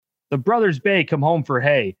The brothers Bay come home for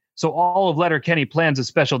hay, so all of Letterkenny plans a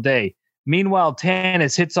special day. Meanwhile,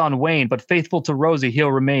 Tanis hits on Wayne, but faithful to Rosie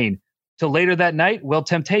he'll remain. Till later that night, will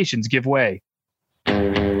temptations give way.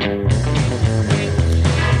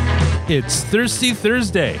 It's Thirsty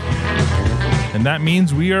Thursday, and that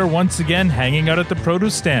means we are once again hanging out at the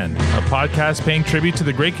Produce Stand, a podcast paying tribute to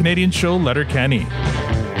the great Canadian show Letterkenny.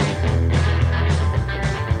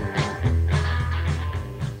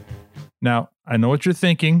 Now, I know what you're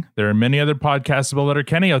thinking. There are many other podcasts about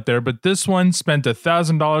Letterkenny out there, but this one spent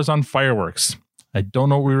 $1,000 on fireworks. I don't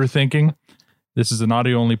know what we were thinking. This is an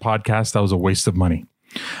audio-only podcast. That was a waste of money.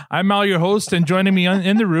 I'm Mal, your host, and joining me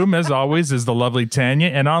in the room, as always, is the lovely Tanya.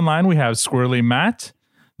 And online, we have Squirrely Matt,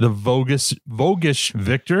 the Vogish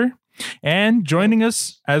Victor, and joining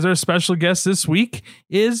us as our special guest this week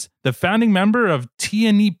is the founding member of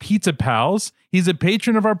T&E Pizza Pals. He's a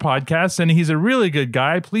patron of our podcast, and he's a really good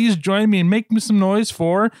guy. Please join me and make me some noise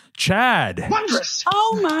for Chad. Wondrous!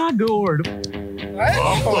 Oh my god! What?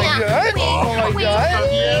 Oh my god! Oh my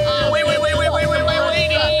god! Wait! Oh my god!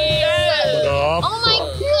 Oh my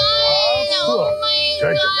god! Oh my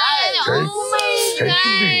god!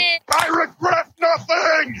 I regret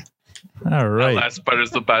nothing! All right. That last part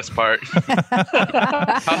is the best part.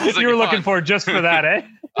 You were looking for just for that, eh?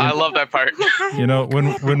 I love that part. You know,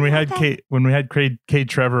 when we had Kate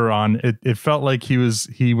Trevor on, it felt like he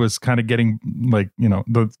was kind of getting like, you know,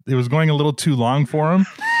 it was going a little too long for him,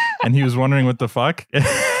 and he was wondering what the fuck.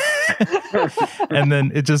 And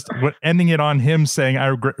then it just ending it on him saying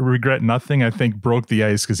I regret nothing, I think broke the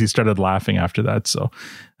ice because he started laughing after that. So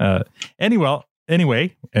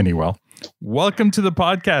anyway, welcome to the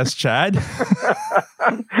podcast, Chad.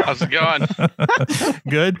 How's it going?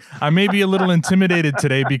 Good. I may be a little intimidated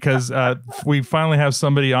today because we finally have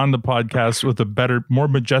somebody on the podcast with a better, more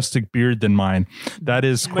majestic beard than mine. That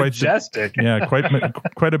is quite majestic.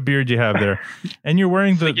 Quite a beard you have there, and you're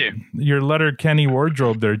wearing your Letterkenny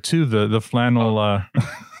wardrobe there too. The flannel.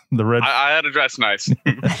 The red. I had to dress nice.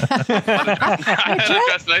 I had to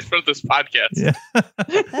dress nice for this podcast. Yeah.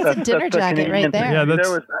 That's a dinner jacket right there.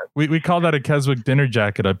 Yeah, we call that a Keswick dinner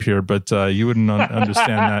jacket up here, but you wouldn't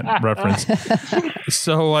understand that reference.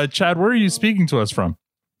 So, Chad, where are you speaking to us from?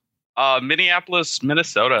 Minneapolis,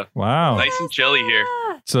 Minnesota. Wow, nice and chilly here.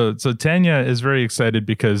 So Tanya is very excited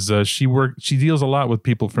because she deals a lot with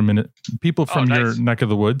people from your neck of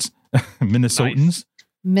the woods, Minnesotans.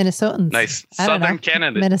 Minnesotans. Nice. Southern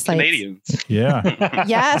Canadians. Yeah.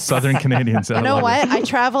 Yes. Southern Canadians. You know what? I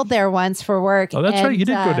traveled there once for work. Oh, that's right. You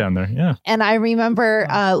did go down there. Yeah. And I remember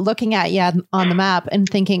looking at you on the map and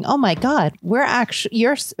thinking, oh my God, we're actually,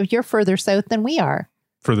 you're further south than we are.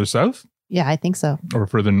 Further south? Yeah, I think so. Or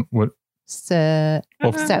further than what? South.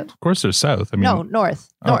 Of course they're south. I mean, no,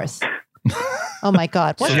 north. Oh my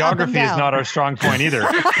God. What's geography is not our strong point either.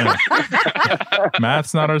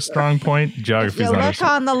 Math's not our strong point. Geography is not our strong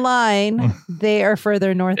point. Look on the line. They are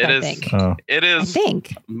further north, I think. Oh. It is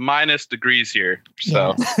minus degrees here.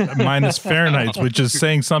 So minus Fahrenheit, which is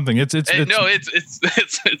saying something. It's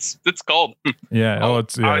cold. Yeah.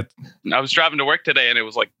 I was driving to work today and it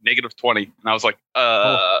was like -20. And I was like,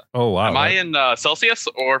 oh wow. Am I in Celsius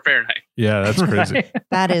or Fahrenheit? Yeah, that's crazy.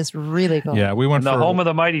 That is really cool. Yeah, we went the home of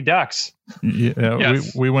the mighty Ducks. Yeah,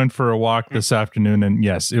 yes. we went for a walk this afternoon, and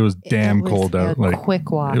yes, it was damn cold out. Like quick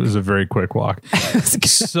walk. It was a very quick walk.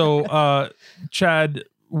 So, Chad,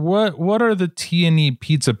 what are the T&E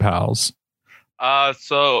Pizza Pals?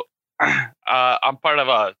 So I'm part of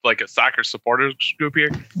a soccer supporters group here,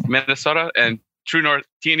 in Minnesota, and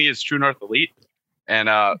T&E is True North Elite, and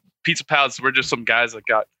Pizza Pals, we're just some guys that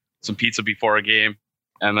got some pizza before a game,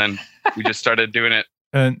 and then we just started doing it.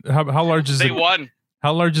 And how large is They won.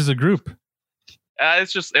 How large is a group?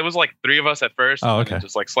 It was like 3 of us at first. Oh, okay. And it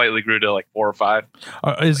just slightly grew to 4 or 5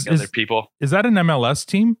 other people. Is that an MLS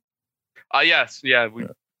team? Yes. Yeah.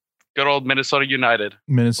 Good old Minnesota United.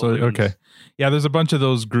 Minnesota. Okay. Yeah. There's a bunch of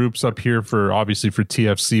those groups up here for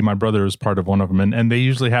TFC. My brother was part of one of them. And they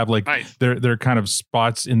usually have nice. their kind of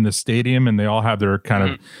spots in the stadium, and they all have their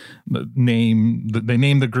kind of name. They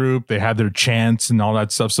name the group. They have their chants and all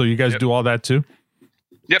that stuff. So you guys do all that too?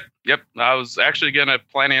 Yep. I was actually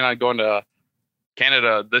planning on going to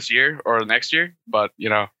Canada this year or next year, but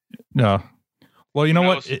No. Well, you know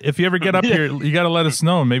what? If you ever get up here, you got to let us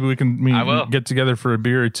know. Maybe we can get together for a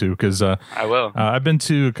beer or two. Because I will. I've been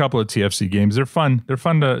to a couple of TFC games. They're fun. They're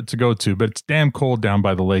fun to go to, but it's damn cold down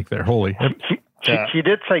by the lake there. Holy. He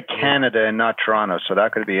did say Canada and not Toronto, so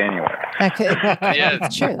that could be anywhere. Yeah,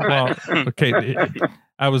 it's true. Well, okay.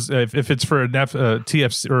 I was if it's for a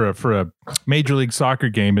TFC or for a Major League Soccer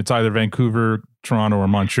game, it's either Vancouver, Toronto, or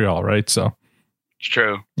Montreal, right? So it's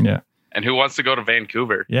true. Yeah. And who wants to go to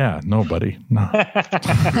Vancouver? Yeah, nobody. No.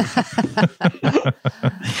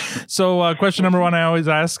 So question number one I always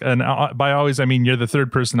ask, and by always, I mean you're the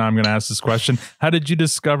third person I'm going to ask this question. How did you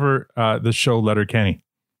discover the show Letterkenny?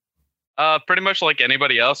 Pretty much like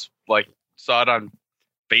anybody else. Like saw it on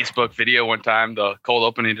Facebook video one time, the cold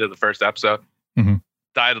opening to the first episode. Mm-hmm.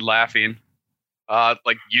 Died laughing.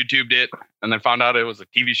 Like YouTubed it and then found out it was a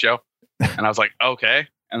TV show. And I was like, okay.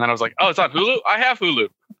 And then I was like, oh, it's on Hulu? I have Hulu.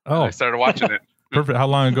 Oh, and I started watching it. Perfect. How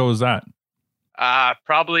long ago was that?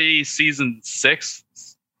 Probably season 6.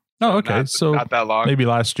 Oh, okay. So not that long. Maybe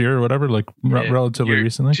last year or whatever, like relatively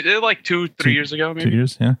recently. Like 2-3 years ago, maybe. 2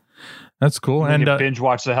 years, yeah. That's cool. And binge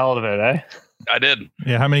watch the hell out of it, eh? I did.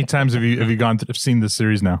 Yeah. How many times have you seen this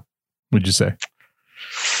series now? Would you say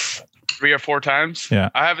 3 or 4 times?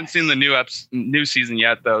 Yeah. I haven't seen the new season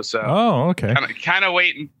yet, though. So. Oh, okay. Kind of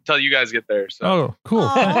wait until you guys get there. So. Oh, cool.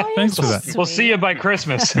 Thanks for that. Sweet. We'll see you by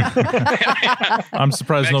Christmas. I'm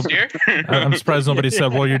surprised. Next year? I'm surprised nobody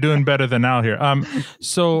said, "Well, you're doing better than Al here."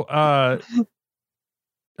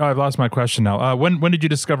 I've lost my question now. When did you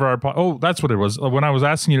discover our Oh, that's what it was. When I was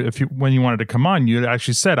asking you when you wanted to come on, you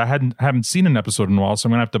actually said I haven't seen an episode in a while, so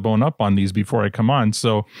I'm gonna have to bone up on these before I come on.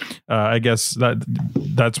 So I guess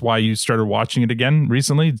that's why you started watching it again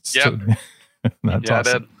recently. Yeah, that's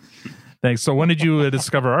awesome. I did. Thanks. So when did you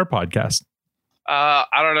discover our podcast? I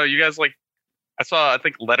don't know. You guys I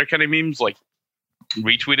think Letterkenny memes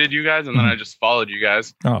retweeted you guys, and then I just followed you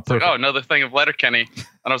guys. Oh, it's like, another thing of Letterkenny.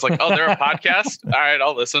 And I was like, oh, they're a podcast? All right,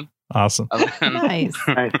 I'll listen. Awesome. Nice.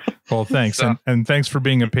 Well, thanks. So, and thanks for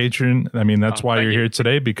being a patron. I mean, that's why you're here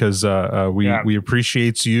today, because we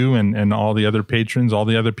appreciate you and all the other patrons, all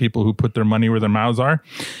the other people who put their money where their mouths are.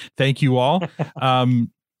 Thank you all.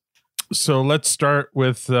 So let's start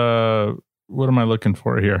with what am I looking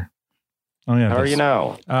for here? Oh, yeah. How are you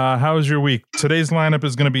now? How was your week? Today's lineup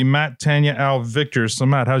is going to be Matt, Tanya, Al, Victor. So,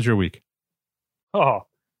 Matt, how's your week? Oh,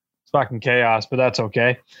 it's fucking chaos, but that's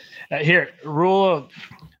okay.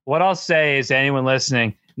 What I'll say is, anyone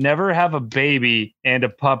listening, never have a baby and a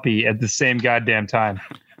puppy at the same goddamn time.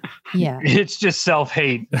 Yeah. It's just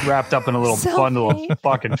self-hate wrapped up in a little bundle of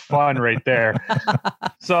fucking fun right there.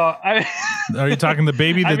 So, are you talking the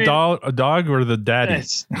baby, dog, or the daddy?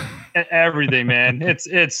 It's everything, man. It's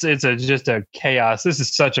just a chaos. This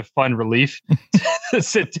is such a fun relief to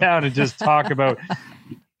sit down and just talk about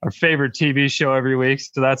our favorite TV show every week.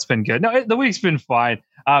 So that's been good. No, the week's been fine.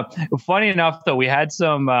 Funny enough, though, we had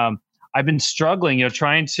some. I've been struggling,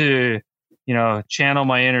 trying to, channel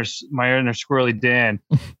my inner squirrely Dan,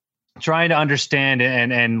 trying to understand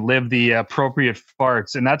and live the appropriate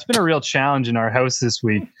farts, and that's been a real challenge in our house this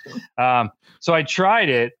week. So I tried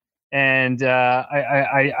it, and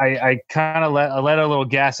I kind of let a little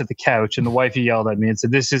gas at the couch, and the wifey yelled at me and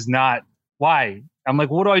said, "This is not why." I'm like,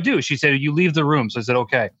 "What do I do?" She said, "You leave the room." So I said,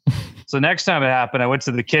 "Okay." So next time it happened, I went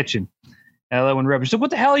to the kitchen. And I let one rip. She said, "What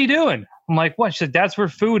the hell are you doing?" I'm like, "What?" She said, "That's where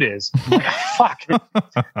food is." I'm like, "Fuck."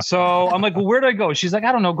 So I'm like, "Well, where do I go?" She's like,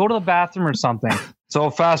 "I don't know. Go to the bathroom or something." So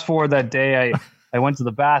fast forward that day, I went to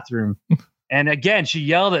the bathroom, and again she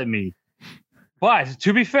yelled at me. But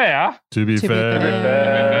to be fair, she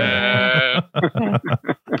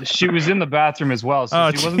was in the bathroom as well, so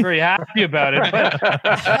she wasn't very happy about it. But,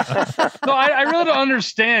 no, I really don't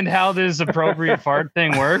understand how this appropriate fart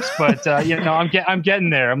thing works, but I'm getting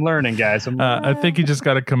there. I'm learning, guys. I think you just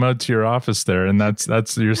got to come out to your office there, and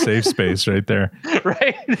that's your safe space right there.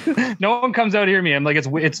 Right? No one comes out to hear me. I'm like, it's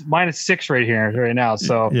 -6 right here right now.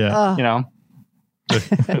 So yeah,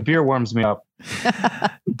 the beer warms me up.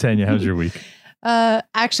 Tanya, how's your week?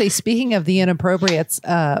 Actually, speaking of the inappropriate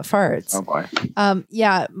farts, Oh boy.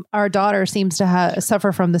 our daughter seems to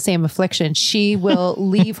suffer from the same affliction. She will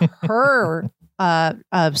leave her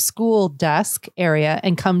school desk area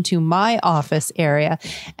and come to my office area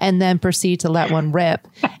and then proceed to let one rip.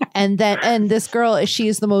 And this girl, she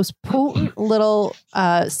is the most potent little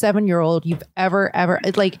 7-year-old you've ever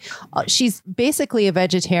she's basically a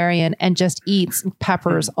vegetarian and just eats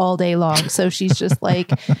peppers all day long. So she's just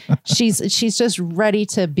like, she's just ready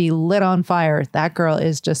to be lit on fire. That girl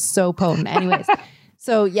is just so potent. Anyways.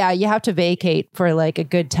 So yeah, you have to vacate for like a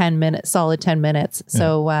good 10 minutes, solid 10 minutes.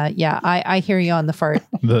 So I hear you on the fart.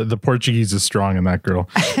 The Portuguese is strong in that girl.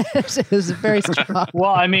 It was very strong. Well,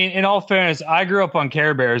 I mean, in all fairness, I grew up on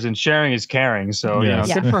Care Bears, and sharing is caring. So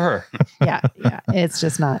good for her. Yeah, it's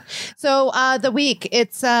just not. So the week,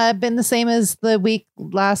 it's been the same as the week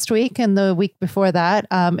last week and the week before that.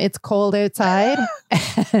 It's cold outside.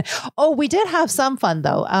 Oh, we did have some fun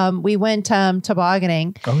though. We went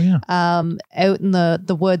tobogganing. Oh yeah. Out in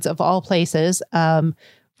the woods of all places.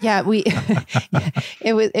 Yeah,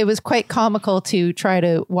 it was quite comical to try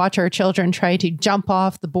to watch our children try to jump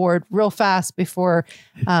off the board real fast before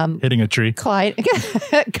hitting a tree,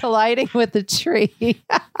 colliding with the tree.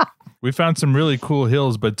 We found some really cool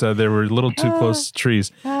hills, but they were a little too close to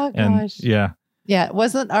trees. Oh gosh. And yeah, it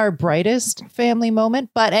wasn't our brightest family moment,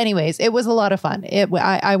 but anyways, it was a lot of fun.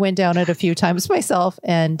 I went down it a few times myself,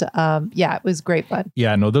 and it was great fun.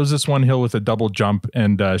 Yeah, no, there was this one hill with a double jump,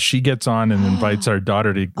 and she gets on and invites our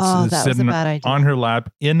daughter to sit on her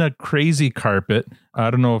lap in a crazy carpet. I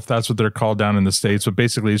don't know if that's what they're called down in the States, but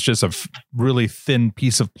basically it's just a really thin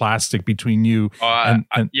piece of plastic between you. I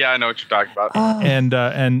know what you're talking about. And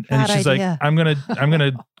she's idea. like, I'm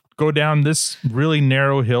gonna go down this really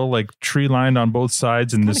narrow hill, like tree lined on both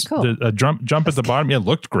sides, and a jump at the bottom. Yeah, it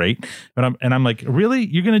looked great. But I'm like, really?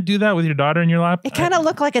 You're going to do that with your daughter in your lap? It kind of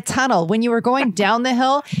looked like a tunnel. When you were going down the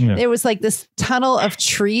hill, there was like this tunnel of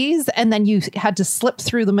trees, and then you had to slip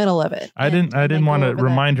through the middle of it. I didn't want to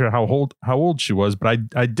remind her how old she was, but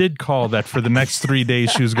I did call that for the next 3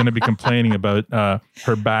 days she was going to be complaining about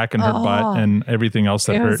her back and her butt and everything else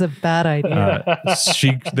that hurt. It was a bad idea.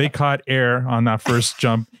 They caught air on that first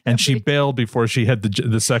jump, and she bailed before she had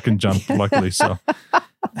the second jump, luckily. So,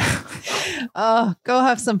 go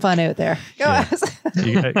have some fun out there. You got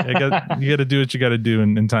to do what you got to do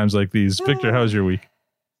in times like these. Victor, how's your week?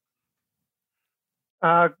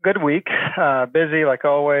 Good week. Busy like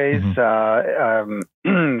always.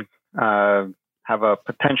 Have a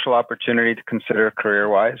potential opportunity to consider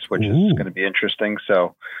career-wise, which is going to be interesting.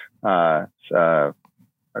 So,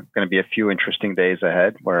 going to be a few interesting days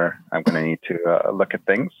ahead where I'm going to need to look at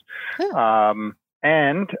things.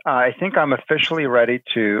 And I think I'm officially ready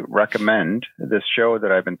to recommend this show that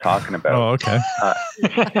I've been talking about. Oh, okay.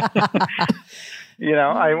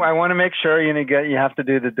 I want to make sure you have to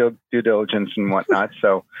do the due diligence and whatnot.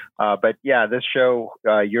 So, but yeah, this show,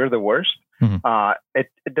 You're the Worst. Mm-hmm.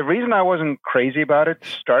 The reason I wasn't crazy about it to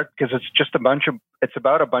start, because it's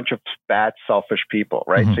about a bunch of bad, selfish people,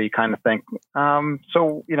 right? Mm-hmm. So you kind of think,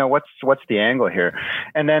 what's the angle here?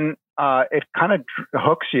 And then it kind of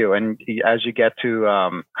hooks you, and as you get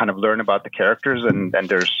to kind of learn about the characters, and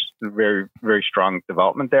there's very, very strong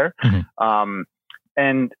development there. Mm-hmm.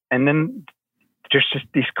 And then there's just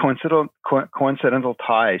these coincidental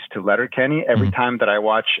ties to Letterkenny. Every time that I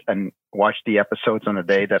watch the episodes on the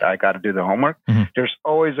day that I got to do the homework, there's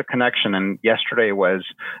always a connection. And yesterday was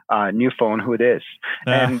New Phone Who It Is.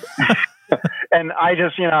 And and I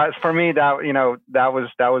just, for me, that was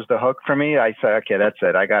the hook for me. I said, okay, that's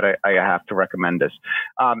it. I have to recommend this.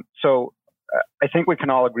 So I think we can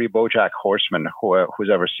all agree BoJack Horseman, who's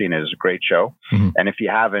ever seen it, is a great show. Mm-hmm. And if you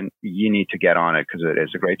haven't, you need to get on it because it is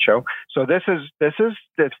a great show. So this is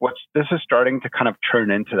starting to kind of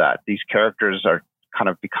turn into that. These characters are kind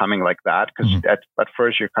of becoming like that, because at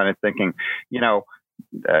first you're kind of thinking,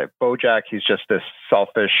 BoJack, he's just this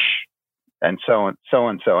selfish and so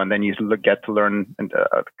and then you get to learn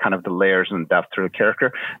kind of the layers and depth to the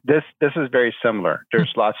character. This is very similar.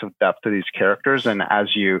 There's lots of depth to these characters, and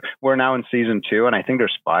we're now in season 2, and I think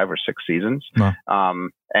there's 5 or 6 seasons. Wow.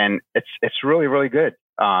 And it's really, really good.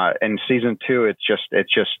 In season 2, it's just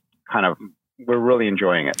kind of, we're really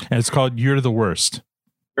enjoying it. And it's called You're the Worst.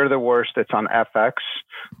 You're the Worst. It's on FX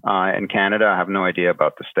in Canada. I have no idea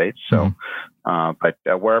about the States. So, but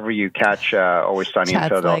wherever you catch Always Sunny in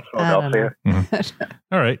Philadelphia.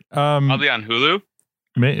 All right. I'll be on Hulu.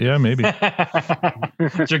 Maybe.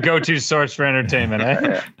 It's your go-to source for entertainment, eh?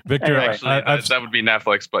 Yeah. Victor, actually, that would be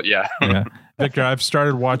Netflix, but yeah. Victor, I've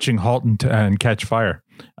started watching Halt and Catch Fire.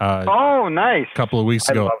 Nice! A couple of weeks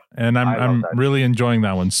ago, and I'm really enjoying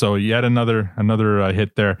that one. So yet another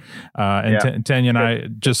hit there. Tanya and I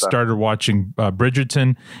just started watching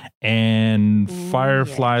Bridgerton and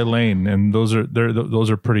Firefly Lane, and those are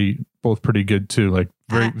both pretty good too. Like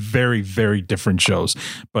very, very, very different shows.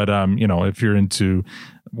 But if you're into,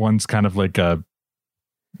 one's kind of like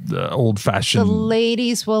the old-fashioned, the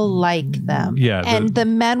ladies will like them, and the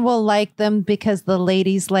men will like them because the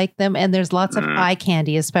ladies like them, and there's lots of eye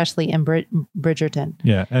candy, especially in Bridgerton.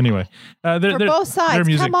 Anyway, for both sides,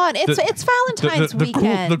 come on, it's Valentine's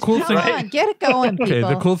weekend. The cool thing, come on, get it going, people. Okay,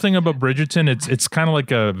 the cool thing about Bridgerton, it's kind of like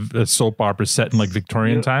a soap opera set in like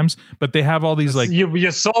Victorian times, but they have all these like you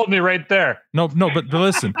sold me right there. No, but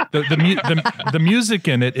listen, the music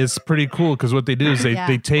in it is pretty cool, because what they do is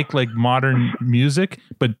they take like modern music,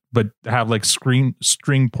 but have like string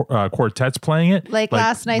quartets playing it. Like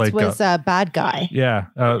last night's was Bad Guy. Yeah.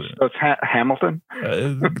 So it's Hamilton?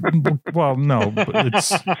 Well, no. But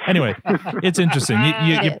anyway, it's interesting.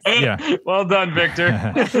 Well done, Victor.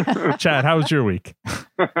 Chad, how was your week?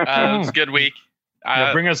 It was a good week.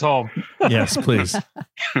 Bring us home. Yes, please.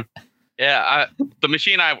 Yeah, the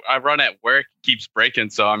machine I run at work keeps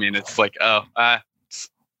breaking, so I mean it's like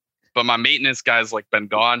but my maintenance guy's like been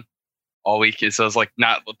gone all week, so it's like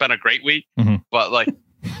not been a great week. Mm-hmm. But like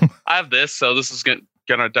I have this, so this is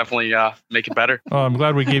gonna definitely make it better. Oh, I'm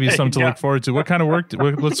glad we gave you something to look forward to. What kind of work?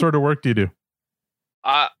 What sort of work do you do?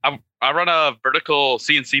 I run a vertical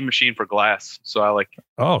CNC machine for glass, so I like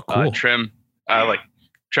cool. trim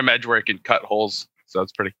edge work and cut holes. So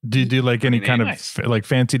it's pretty. Do you do like any kind of like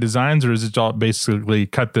fancy designs, or is it all basically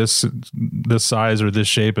cut this size or this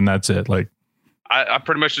shape and that's it? Like, I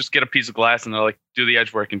pretty much just get a piece of glass and I like do the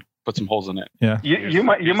edge work and put some holes in it. Yeah. You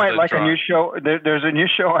might like a new show. There's a new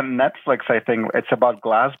show on Netflix. I think it's about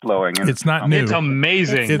glass blowing. And it's not new. It's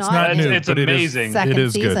amazing. It's not new. It's amazing. Second it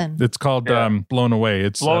is season. good. It's called Blown Away.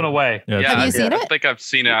 It's Blown Away. Yeah, have you seen it? I think I've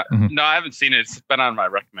seen it. Mm-hmm. No, I haven't seen it. It's been on my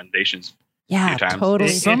recommendations. Yeah,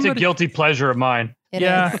 totally. It's a guilty pleasure of mine. It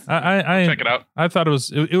yeah, is. I check it out. I thought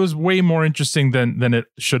it was way more interesting than it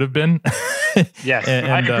should have been. Yes, and,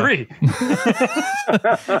 I agree.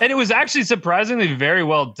 And it was actually surprisingly very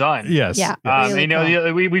well done. Yes. Yeah. You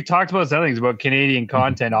know, we've talked about some things about Canadian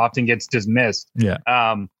content often gets dismissed. Yeah.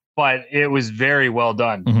 But it was very well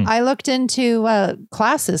done. Mm-hmm. I looked into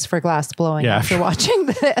classes for glass blowing after watching some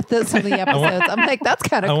of the episodes. I'm like, that's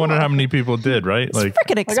kind of cool. I wonder how many people did, right? It's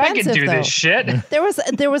freaking expensive. I can do this shit. There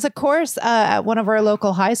was a course at one of our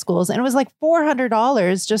local high schools, and it was like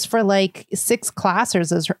 $400 just for like 6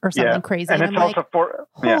 classes or something crazy. And I'm it's also like,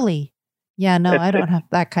 holy. Yeah, no, I don't have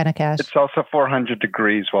that kind of cash. It's also 400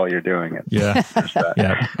 degrees while you're doing it. Yeah,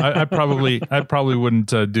 yeah. I probably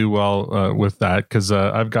wouldn't do well with that because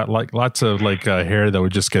I've got like lots of hair that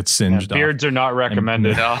would just get singed. Beards are not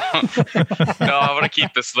recommended. No, I want to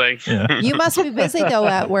keep this thing. Yeah. You must be busy though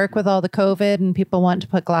at work with all the COVID and people wanting to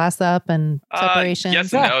put glass up and separations.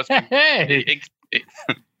 Yes and no.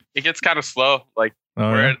 It gets kind of slow. Like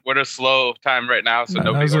we're at a slow time right now, so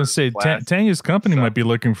nobody. I was going to say Tanya's company might be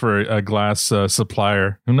looking for a glass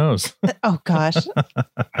supplier. Who knows? Oh gosh.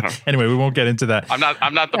 Anyway, we won't get into that.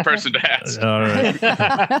 I'm not the person to ask. All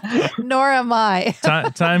right. Nor am I.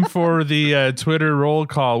 Time for the Twitter roll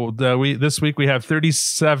call. This week we have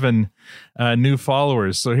 37 new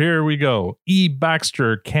followers. So here we go. E.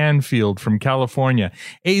 Baxter Canfield from California.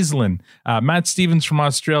 Aislinn. Matt Stevens from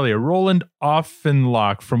Australia. Roland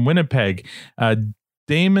Offenlock from Winnipeg.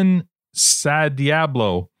 Damon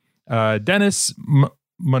Sadiablo. Dennis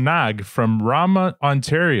Monag from Rama,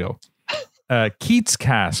 Ontario. Keats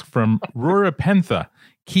Cask from Rurapentha.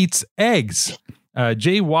 Keats Eggs.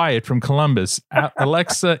 Jay Wyatt from Columbus.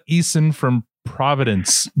 Alexa Eason from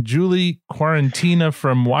Providence. Julie Quarantina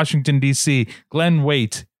from Washington, D.C. Glenn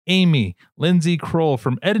Waite. Amy. Lindsay Kroll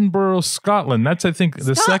from Edinburgh, Scotland. That's, I think,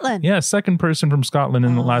 the second person from Scotland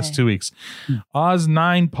in the last 2 weeks.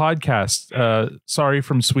 Oz9 Podcast. Sorry,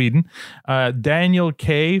 from Sweden. Daniel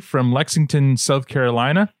K. from Lexington, South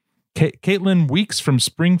Carolina. Caitlin Weeks from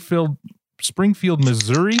Springfield,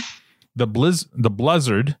 Missouri. The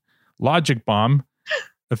Blizzard. Logic Bomb.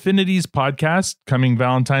 Affinities Podcast, coming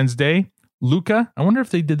Valentine's Day. Luca, I wonder if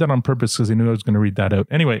they did that on purpose because they knew I was going to read that out.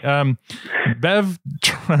 Anyway, Bev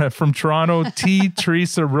from Toronto, T.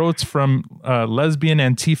 Teresa Rotes from Lesbian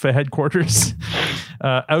Antifa headquarters,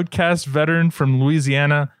 Outcast Veteran from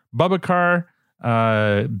Louisiana, Bubbacar,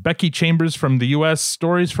 Becky Chambers from the U.S.,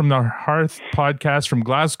 Stories from the Hearth podcast from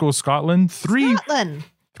Glasgow, Scotland.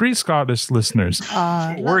 Three Scottish listeners.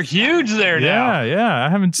 We're huge there now. Yeah. I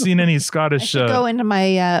haven't seen any Scottish. I should go into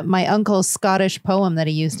my my uncle's Scottish poem that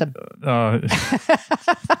he used to.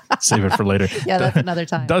 Save it for later. Yeah, that's another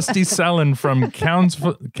time. Dusty Sellen from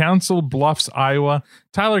Council Bluffs, Iowa.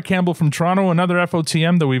 Tyler Campbell from Toronto, another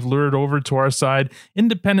FOTM that we've lured over to our side.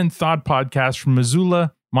 Independent Thought Podcast from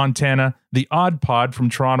Missoula, Montana. The Odd Pod from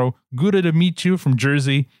Toronto. Good to meet you from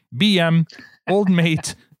Jersey. BM, Old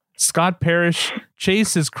Mate. Scott Parrish,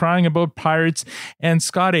 Chase is crying about pirates, and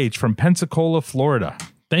Scott H. from Pensacola, Florida.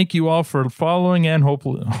 Thank you all for following and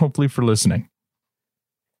hopefully for listening.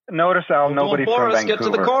 Notice how nobody from Vancouver. Get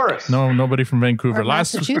to the chorus. No, nobody from Vancouver. Or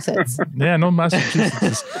Massachusetts. No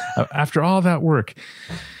Massachusetts. After all that work.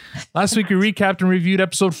 Last week, we recapped and reviewed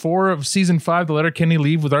episode 4 of season 5, The Letterkenny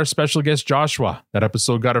Leave, with our special guest, Joshua. That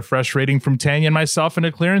episode got a fresh rating from Tanya and myself and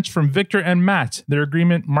a clearance from Victor and Matt, their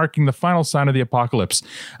agreement marking the final sign of the apocalypse.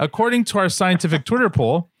 According to our scientific Twitter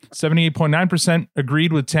poll, 78.9%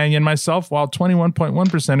 agreed with Tanya and myself, while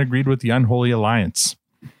 21.1% agreed with the Unholy Alliance.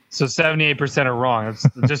 So 78% are wrong.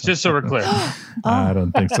 It's just so we're clear. I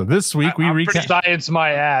don't think so. This week, we recapped. Science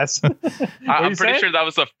my ass. I'm pretty sure that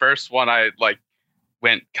was the first one I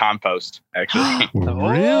went compost, actually. Oh,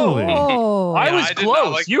 Really? Oh, I Yeah, was I did not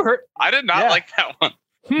close. like- You heard. I did not Yeah. like that one.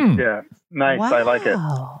 Yeah, nice. I like it.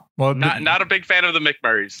 Wow. Well, Not a big fan of the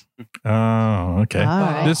McMurrays. oh, okay. All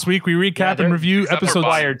right. This week we recap they're- and review except for episode Bayern.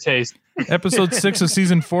 Acquired taste. episode 6 of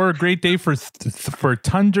season 4. A great day for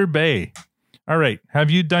Thunder Bay. All right.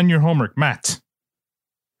 Have you done your homework, Matt?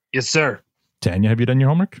 Yes, sir. Tanya, have you done your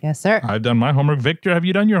homework? Yes, sir. I've done my homework. Victor, have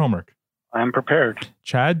you done your homework? I'm prepared.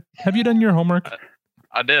 Chad, have you done your homework?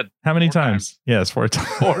 I did. How many 4 times? Yes, 4 times.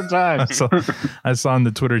 4 times. I saw in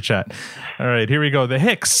the Twitter chat. All right, here we go. The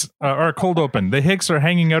Hicks are cold open. The Hicks are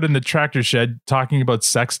hanging out in the tractor shed talking about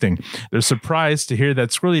sexting. They're surprised to hear that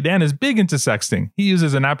Squirrely Dan is big into sexting. He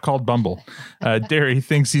uses an app called Bumble. Derry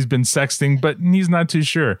thinks he's been sexting, but he's not too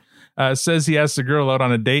sure. Says he asked a girl out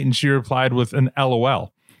on a date and she replied with an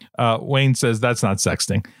LOL. Wayne says that's not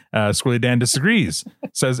sexting. Squirrely Dan disagrees.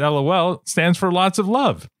 Says LOL stands for lots of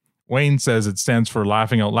love. Wayne says it stands for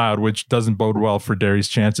laughing out loud, which doesn't bode well for Derry's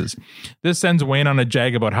chances. This sends Wayne on a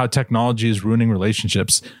jag about how technology is ruining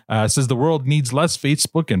relationships. Says the world needs less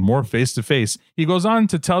Facebook and more face-to-face. He goes on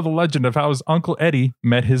to tell the legend of how his Uncle Eddie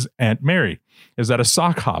met his Aunt Mary. It was at a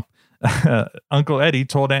sock hop. Uncle Eddie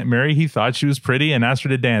told Aunt Mary he thought she was pretty and asked her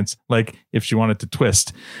to dance, like if she wanted to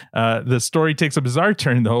twist. The story takes a bizarre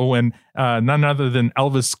turn, though, when none other than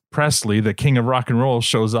Elvis Presley, the king of rock and roll,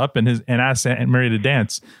 shows up and asks Aunt Mary to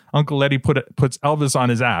dance. Uncle Eddie puts Elvis on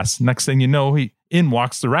his ass. Next thing you know, in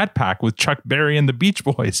walks the Rat Pack with Chuck Berry and the Beach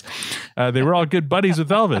Boys. They were all good buddies with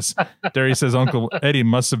Elvis. Derry says Uncle Eddie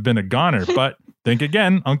must have been a goner, but think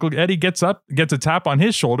again. Uncle Eddie gets a tap on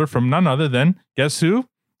his shoulder from none other than, guess who?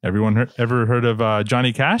 Everyone ever heard of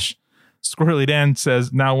Johnny Cash? Squirrely Dan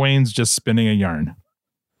says, now Wayne's just spinning a yarn.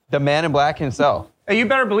 The man in black himself. Hey, you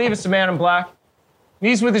better believe it's the man in black. And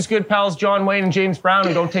he's with his good pals John Wayne and James Brown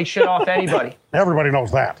who don't take shit off anybody. Everybody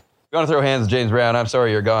knows that. If you want to throw hands at James Brown, I'm sorry,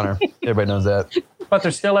 you're a goner. Everybody knows that. But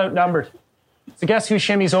they're still outnumbered. So guess who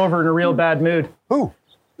shimmies over in a real bad mood? Who?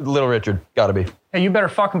 Little Richard, gotta be. Hey, you better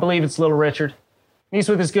fucking believe it's Little Richard. He's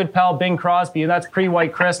with his good pal Bing Crosby, and that's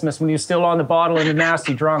pre-White Christmas when he was still on the bottle and a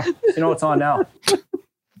nasty drunk. So you know what's on now.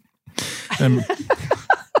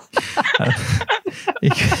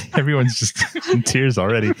 Everyone's just in tears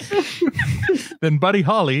already. Then Buddy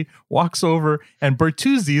Holly walks over and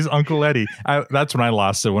Bertuzzi's Uncle Eddie. That's when I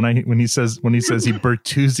lost it. When he says he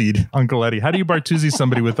Bertuzzi'd Uncle Eddie. How do you Bertuzzi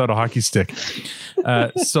somebody without a hockey stick?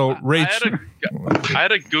 So Rach, I had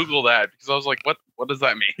to Google that because I was like, what does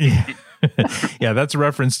that mean? yeah, that's a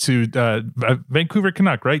reference to Vancouver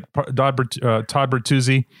Canuck, right? Todd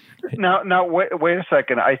Bertuzzi. Now, wait a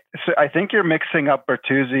second. I think you're mixing up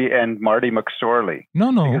Bertuzzi and Marty McSorley.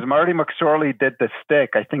 No. Because Marty McSorley did the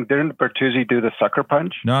stick. I think didn't Bertuzzi do the sucker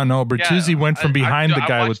punch? No. Bertuzzi went from behind the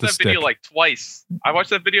guy with the stick. I watched that video like twice. I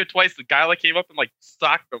watched that video twice. The guy came up and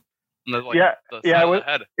socked him. And the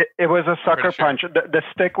head. It was a sucker punch. The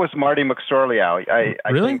stick was Marty McSorley. I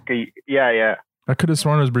Really? think yeah. I could have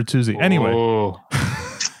sworn it was Bertuzzi. Anyway. Oh.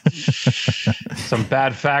 Some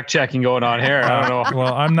bad fact checking going on here. I don't know.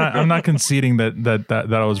 Well, I'm not conceding that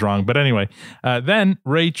I was wrong. But anyway, then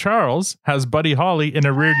Ray Charles has Buddy Holly in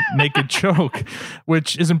a rear naked choke,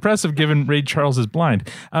 which is impressive given Ray Charles is blind.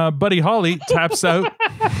 Buddy Holly taps out,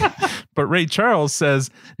 but Ray Charles says,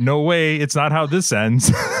 "No way, it's not how this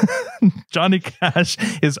ends." Johnny Cash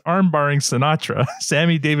is armbarring Sinatra.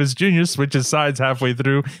 Sammy Davis Jr. switches sides halfway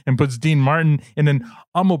through and puts Dean Martin in an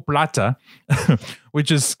omoplata, which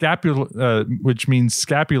is scapula, which means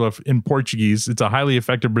scapula in Portuguese. It's a highly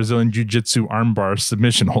effective Brazilian jiu-jitsu armbar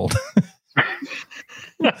submission hold.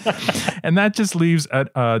 And that just leaves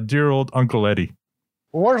at dear old Uncle Eddie.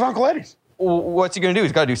 Well, where's Uncle Eddie's? Well, what's he gonna do?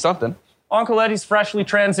 He's got to do something. Uncle Eddie's freshly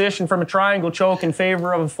transitioned from a triangle choke in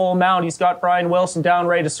favor of a full mount. He's got Brian Wilson down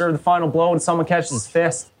ready to serve the final blow, and someone catches his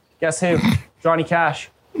fist. Guess who? Johnny Cash.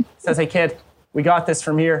 Says, hey, kid, we got this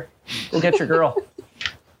from here. Go get your girl.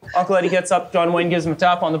 Uncle Eddie gets up. John Wayne gives him a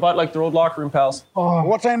tap on the butt like their old locker room pals.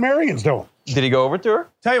 What's Aunt Marian's doing? Did he go over to her?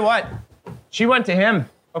 Tell you what, she went to him,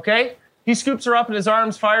 okay? He scoops her up in his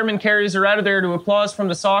arms. Fireman carries her out of there to applause from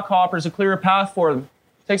the sock hoppers to clear a path for them.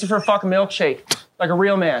 Takes her for a fucking milkshake, like a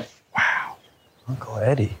real man. Wow. Uncle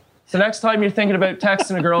Eddie. So next time you're thinking about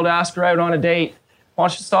texting a girl to ask her out on a date, why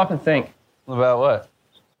don't you stop and think? About what?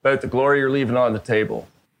 About the glory you're leaving on the table.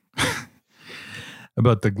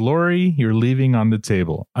 About the glory you're leaving on the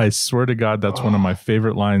table. I swear to God, that's one of my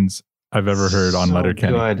favorite lines I've ever heard on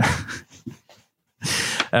Letterkenny.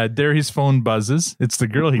 Derry's phone buzzes. It's the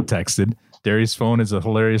girl he texted. Derry's phone is a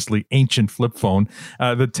hilariously ancient flip phone.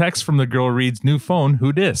 The text from the girl reads, "New phone,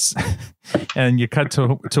 who dis?" And you cut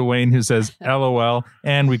to Wayne, who says, "LOL,"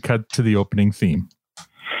 and we cut to the opening theme.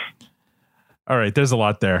 All right, there's a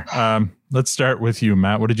lot there. let's start with you,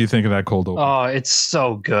 Matt. What did you think of that cold open? Oh, it's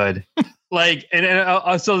so good. Like,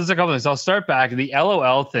 so there's a couple things. I'll start back. The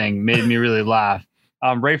LOL thing made me really laugh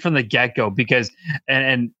right from the get go because,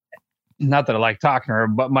 and not that I like talking to her,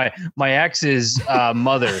 but my ex's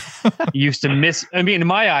mother used to in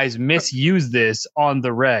my eyes, misuse this on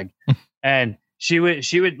the reg, and she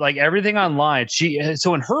would like everything online.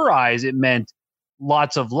 So in her eyes, it meant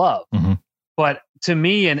lots of love, but to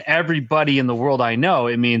me and everybody in the world I know,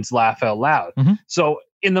 it means laugh out loud. So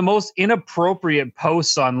in the most inappropriate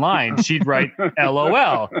posts online, she'd write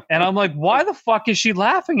LOL, and I'm like, why the fuck is she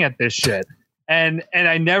laughing at this shit? And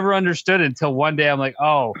I never understood it until one day I'm like,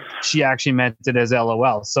 oh, she actually meant it as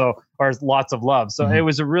LOL. So, or as lots of love. So it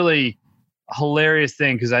was a really hilarious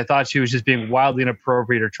thing because I thought she was just being wildly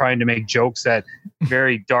inappropriate or trying to make jokes at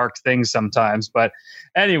very dark things sometimes. But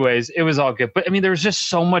anyways, it was all good. But I mean, there was just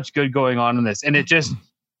so much good going on in this. And it just,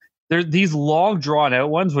 there's these long drawn out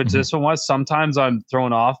ones, which this one was, sometimes I'm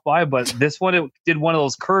thrown off by, but this one, it did one of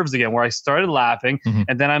those curves again where I started laughing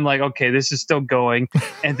and then I'm like, okay, this is still going.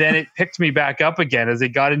 And then it picked me back up again as it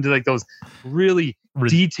got into like those really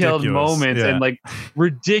detailed moments and like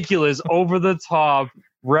ridiculous over the top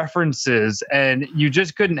references, and you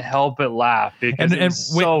just couldn't help but laugh because it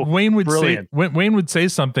was so Wayne would brilliant. say Wayne would say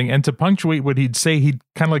something, and to punctuate what he'd say, he'd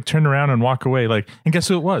kind of like turn around and walk away. Like, and guess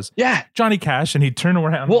who it was? Yeah, Johnny Cash. And he'd turn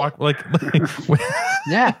around and walk like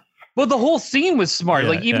yeah. Well, the whole scene was smart.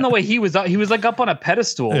 Like even the way he was like up on a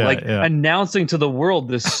pedestal, announcing to the world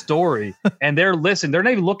this story, and they're listening. They're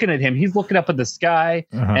not even looking at him. He's looking up at the sky,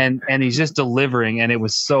 and he's just delivering, and it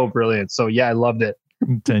was so brilliant. So yeah, I loved it.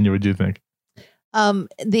 Tanya, what do you think?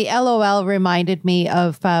 The LOL reminded me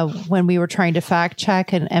of when we were trying to fact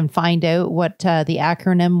check and find out what the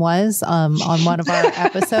acronym was on one of our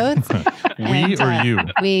episodes. We or you?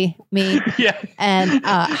 Me. Yeah. And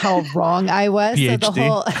how wrong I was. PhD. So the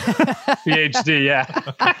whole PhD, yeah.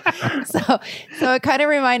 So it kind of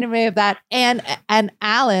reminded me of that. And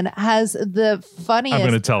Alan has the funniest I'm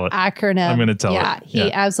going to tell it. acronym. I'm going to tell it. Yeah,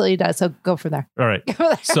 he absolutely does. So go from there. All right.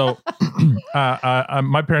 So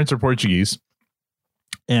my parents are Portuguese.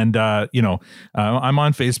 And, I'm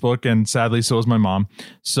on Facebook, and sadly, so is my mom.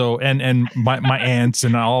 So, and my aunts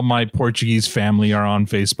and all my Portuguese family are on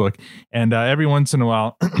Facebook. And every once in a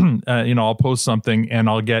while, I'll post something and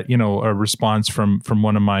I'll get, a response from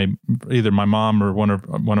one of either my mom or one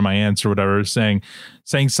of my aunts or whatever saying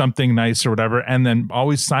something nice or whatever. And then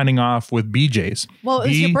always signing off with BJ's. Well, it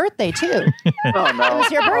was your birthday too. Oh, no. It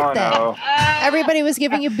was your birthday. Oh, no. Everybody was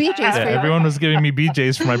giving you BJ's for your everyone was giving me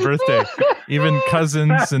BJ's for my birthday, even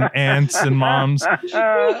cousins and aunts and moms.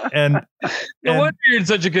 And no wonder you're in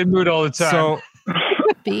such a good mood all the time.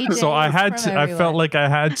 So I felt like I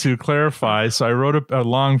had to clarify. So I wrote a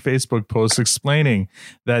long Facebook post explaining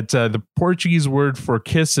that the Portuguese word for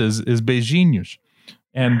kisses is beijinhos.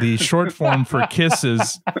 And the short form for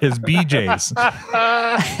kisses is BJ's.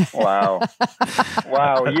 Wow.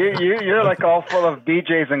 You're like all full of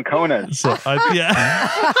BJ's and Konas. So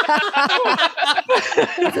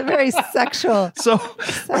It's a very sexual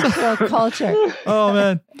culture. Oh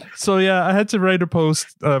man. So yeah, I had to write a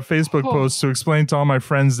Facebook post to explain to all my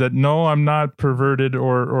friends that no, I'm not perverted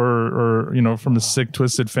or from a sick,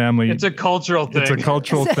 twisted family. It's a cultural thing. It's a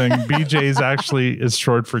cultural thing. BJ's actually is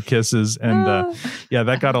short for kisses, and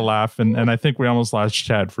that got a laugh, and I think we almost lost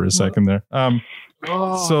Chad for a second there.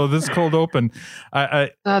 So this cold open,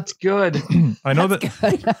 that's good. I know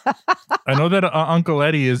that Uncle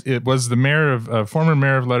Eddie was the former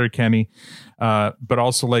mayor of Letterkenny, but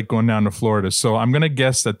also like going down to Florida. So I'm gonna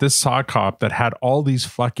guess that this sock hop that had all these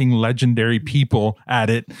fucking legendary people at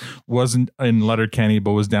it wasn't in Letterkenny,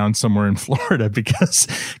 but was down somewhere in Florida. Because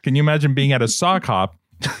can you imagine being at a sock hop?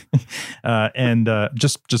 And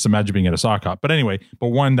just imagine being at a sock hop. But anyway,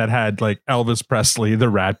 one that had like Elvis Presley, the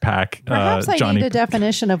Rat Pack. Perhaps I need a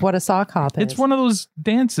definition of what a sock hop is. It's one of those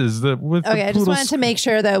dances that with. Okay, I just wanted to make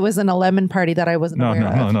sure that it wasn't a lemon party that I wasn't aware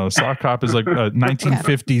of. No. Sock hop is like a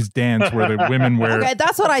 1950s dance where the women wear. Okay,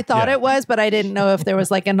 that's what I thought it was, but I didn't know if there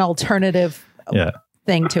was like an alternative.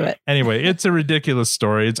 Thing to it. Anyway, it's a ridiculous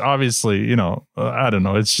story. It's obviously, I don't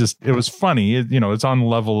know. It's just, it was funny. It's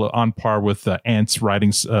on par with ants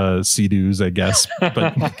riding sea-doos, I guess.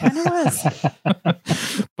 But it kind of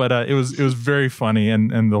was. But it was very funny, and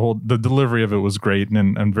the delivery of it was great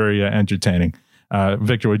and very entertaining.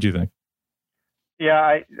 Victor, what do you think? Yeah,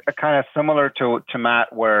 I kind of similar to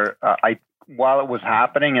Matt, where while it was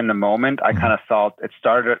happening in the moment, I kind of felt it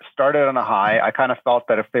started on a high. I kind of felt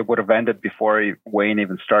that if they would have ended before Wayne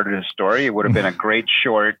even started his story, it would have been a great,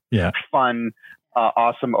 short, fun,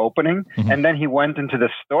 awesome opening. And then he went into the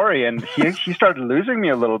story, and he started losing me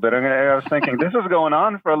a little bit. I was thinking, this is going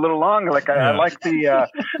on for a little long. Like I like the,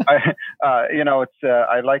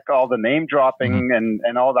 I like all the name dropping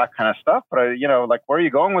and all that kind of stuff. But like, where are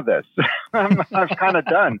you going with this? I'm kind of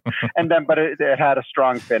done. And then, but it had a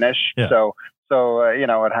strong finish. Yeah. So it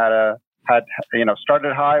had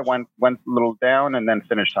started high, went a little down, and then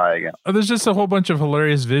finished high again. Oh, there's just a whole bunch of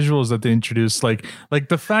hilarious visuals that they introduced, like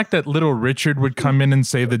the fact that Little Richard would come in and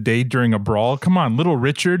save the day during a brawl. Come on, Little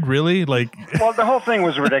Richard, really? Like, well, the whole thing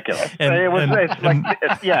was ridiculous.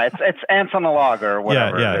 It's ants on a log or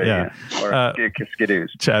whatever. Yeah. Or skidoos.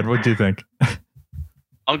 Chad, what do you think?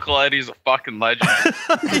 Uncle Eddie's a fucking legend.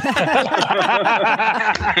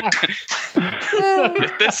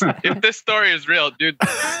 if this story is real, dude,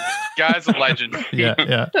 guy's a legend.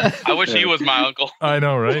 Yeah. I wish he was my uncle. I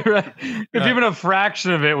know, right? If even a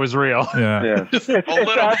fraction of it was real. Yeah. It's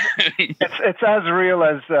as real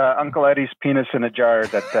as Uncle Eddie's penis in a jar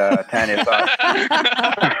that Tanya thought.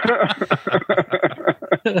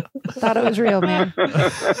 Thought it was real, man.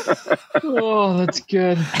 Oh, that's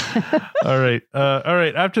good. All right.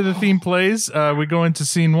 After the theme plays, we go into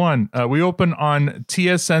scene one. We open on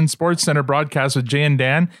TSN Sports Center broadcast with Jay and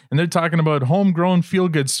Dan, and they're talking about homegrown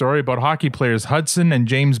feel-good story about hockey players Hudson and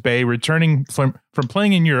James Bay returning from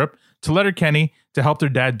playing in Europe to Letterkenny to help their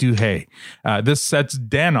dad do hay. This sets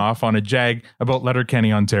Dan off on a jag about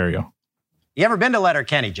Letterkenny, Ontario. You ever been to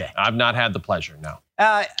Letterkenny, Jay? I've not had the pleasure, no.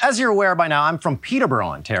 As you're aware by now, I'm from Peterborough,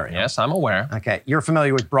 Ontario. Yes, I'm aware. Okay, you're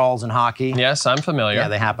familiar with brawls in hockey? Yes, I'm familiar. Yeah,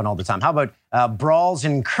 they happen all the time. How about brawls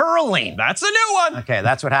in curling? That's a new one. Okay,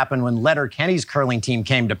 that's what happened when Letterkenny's curling team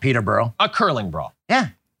came to Peterborough. A curling brawl. Yeah,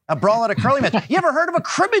 a brawl at a curling match. You ever heard of a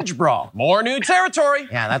cribbage brawl? More new territory.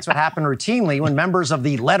 Yeah, that's what happened routinely when members of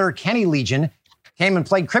the Letterkenny Legion came and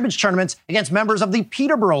played cribbage tournaments against members of the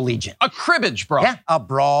Peterborough Legion. A cribbage brawl. Yeah, a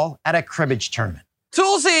brawl at a cribbage tournament.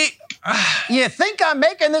 Toolsy. You think I'm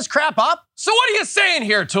making this crap up? So what are you saying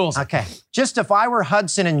here, Toolsy? Okay, just if I were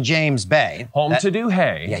Hudson and James Bay. Home to do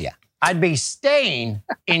hay. Yeah. I'd be staying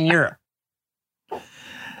in Europe.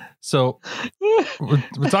 So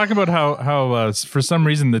we're talking about how for some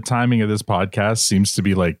reason the timing of this podcast seems to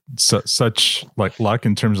be like such like luck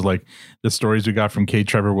in terms of like the stories we got from Kate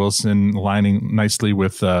Trevor Wilson lining nicely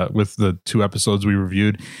with the two episodes we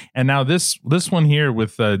reviewed, and now this one here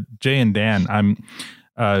with Jay and Dan.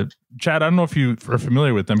 Chad, I don't know if you are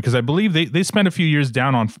familiar with them because I believe they spent a few years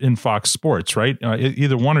down in Fox Sports, right?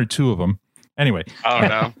 Either one or two of them. Anyway, I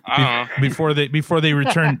don't know. Before they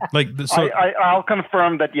returned, like so. I'll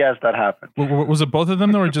confirm that yes, that happened. Was it both of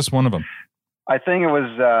them though, or just one of them? I think it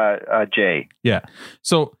was Jay. Yeah.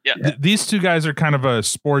 So these two guys are kind of a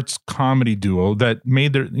sports comedy duo that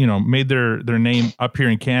made their name up here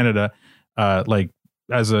in Canada, they're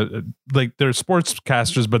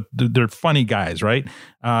sportscasters, but they're funny guys, right?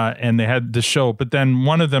 And they had the show, but then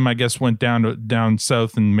one of them, I guess, went down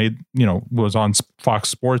south and was on Fox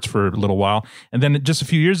Sports for a little while, and then just a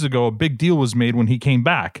few years ago, a big deal was made when he came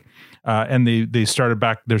back, and they started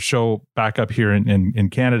back their show back up here in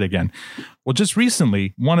Canada again. Well, just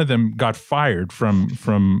recently, one of them got fired from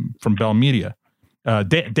Bell Media.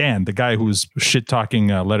 Dan, the guy who was shit talking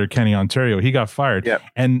Letterkenny, Ontario, he got fired. Yep.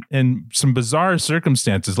 And some bizarre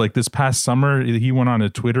circumstances, like this past summer, he went on a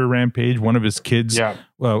Twitter rampage. One of his kids,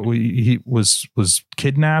 he was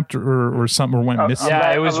kidnapped or something, or went missing.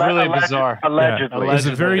 Yeah, it was really bizarre. Allegedly. It was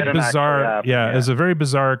a very bizarre. It was a very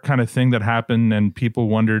bizarre kind of thing that happened, and people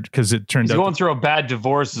wondered because it turned out going through a bad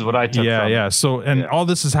divorce is what I took. Yeah. So all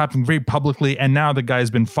this is happening very publicly, and now the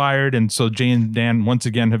guy's been fired, and so Jay and Dan once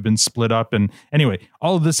again have been split up. And anyway,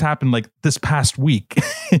 all of this happened like this past week,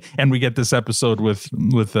 and we get this episode with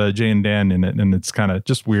Jay and Dan in it, and it's kind of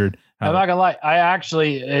just weird. I'm not gonna lie, I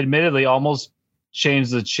actually admittedly almost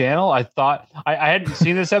changed the channel. I thought I hadn't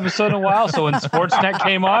seen this episode in a while, so when Sportsnet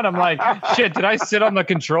came on, I'm like, shit, did I sit on the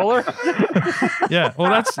controller? Yeah,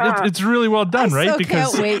 well, it's really well done, right?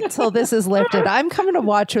 Because can't wait till this is lifted. I'm coming to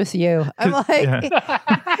watch with you. I'm like,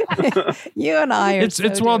 you and I are.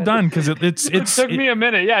 It's well done because it took me a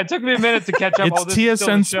minute. Yeah, it took me a minute to catch up. It's all this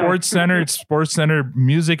TSN Sports Center. It's Sports Center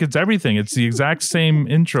music. It's everything. It's the exact same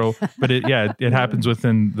intro, but it happens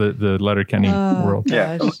within the Letterkenny world.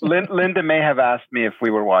 Yeah, Linda may have asked me if we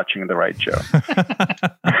were watching the right show.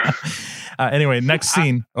 Anyway, next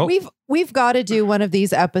scene. We've got to do one of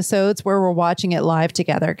these episodes where we're watching it live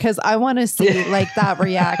together because I want to see like that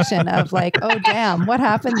reaction of like, oh damn, what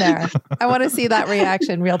happened there? I want to see that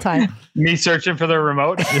reaction real time. Me searching for the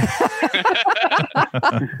remote.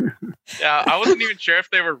 Yeah, I wasn't even sure if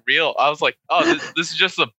they were real. I was like, oh, this is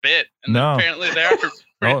just a bit. And then apparently they are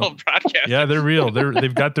real broadcasters. Yeah, they're real.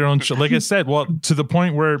 They've got their own show. Like I said, well, to the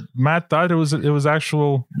point where Matt thought it was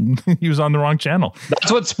actual. He was on the wrong channel.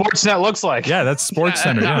 That's what Sportsnet looks like. Yeah, that's Sports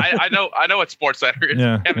Center. Yeah. I know what Sports Center is.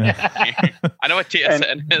 Yeah, I know what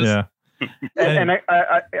TSN is. Yeah. And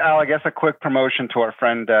I guess a quick promotion to our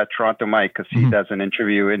friend Toronto Mike, because he does an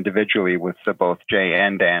interview individually with both Jay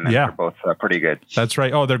and Dan, and they're both pretty good. That's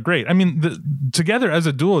right. Oh, they're great. I mean, together as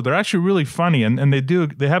a duo, they're actually really funny, and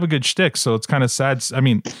they have a good shtick. So it's kind of sad. I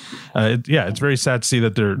mean, it's very sad to see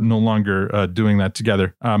that they're no longer doing that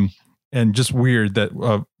together. And just weird that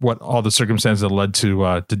what all the circumstances that led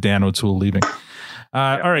to Dan O'Toole leaving.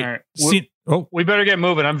 All right. We better get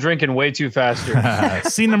moving. I'm drinking way too fast here.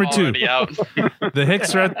 Scene number 2. The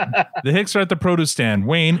Hicks are at the produce stand.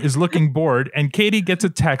 Wayne is looking bored, and Katie gets a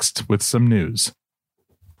text with some news.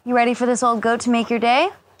 You ready for this old goat to make your day?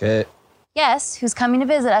 Okay. Yes. Who's coming to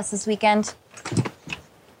visit us this weekend?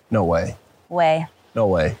 No way. Way. No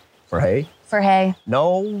way. For hay? For hay.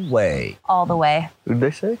 No way. All the way. Who did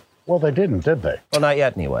they say? Well, they didn't, did they? Well, not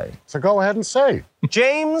yet anyway. So go ahead and say.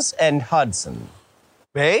 James and Hudson.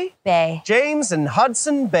 Bay? Bay. James and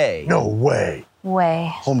Hudson Bay. No way. Way.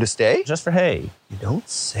 Home to stay? Just for hay. You don't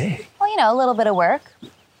say. Well, a little bit of work,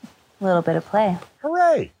 a little bit of play.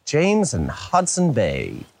 Hooray. James and Hudson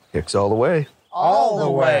Bay. Hicks all the way. All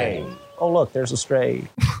the way. Oh, look, there's a stray.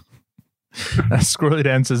 Squirrely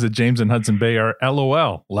Dan says that James and Hudson Bay are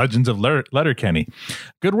LOL, Legends of Letterkenny.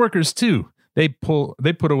 Good workers, too. They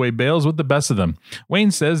put away bales with the best of them.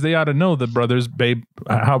 Wayne says they ought to know the Brothers Bay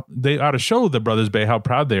how they ought to show the Brothers Bay how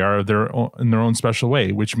proud they are of in their own special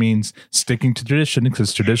way, which means sticking to tradition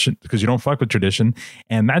because you don't fuck with tradition,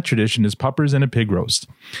 and that tradition is puppers and a pig roast.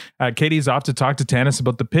 Katie's off to talk to Tanis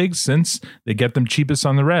about the pigs since they get them cheapest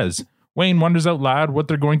on the res. Wayne wonders out loud what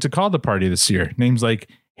they're going to call the party this year. Names like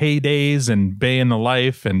Heydays and Bay in the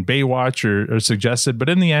Life and Baywatch are suggested, but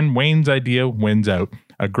in the end, Wayne's idea wins out.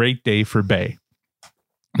 A great day for Bay.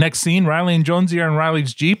 Next scene, Riley and Jonesy are in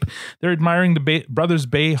Riley's Jeep. They're admiring the Brothers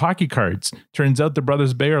Bay hockey cards. Turns out the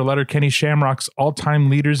Brothers Bay are Letterkenny Shamrock's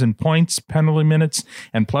all-time leaders in points, penalty minutes,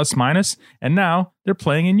 and plus-minus, and now they're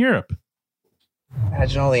playing in Europe.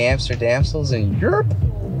 Imagine all the Amsterdamsels in Europe.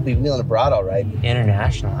 Be wheeling abroad, all right.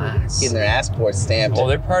 International ass. Getting their passports stamped. Oh,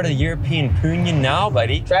 they're part of the European Union now,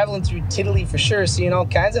 buddy. Traveling through Italy for sure, seeing all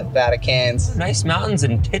kinds of Vaticans. Nice mountains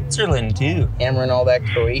in Switzerland, too. Hammering all that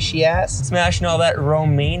Croatia ass. Smashing all that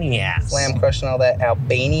Romania ass. Slam crushing all that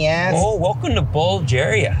Albania ass. Oh, welcome to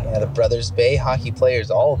Bulgaria. Yeah, the Brothers Bay hockey players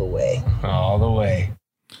all the way. All the way.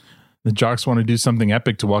 The Jocks want to do something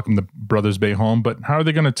epic to welcome the Brothers Bay home, but how are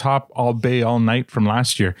they going to top All Bay All Night from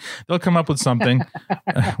last year? They'll come up with something.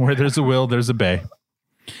 Where there's a will, there's a bay.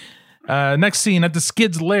 Next scene, at the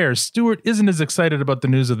Skids' lair, Stuart isn't as excited about the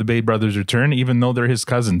news of the Bay brothers' return, even though they're his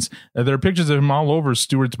cousins. There are pictures of him all over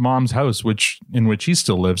Stuart's mom's house, in which he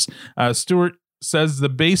still lives. Stuart says the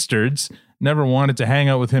Baystards never wanted to hang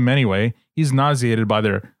out with him anyway. He's nauseated by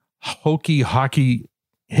their hokey, hockey,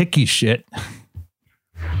 hickey shit.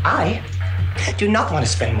 I do not want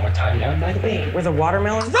to spend more time down by the bay. With a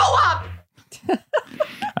watermelon? Grow up!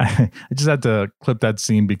 I just had to clip that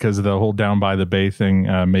scene because of the whole down by the bay thing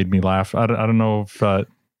made me laugh. I don't know if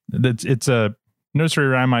it's a nursery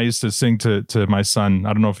rhyme I used to sing to my son.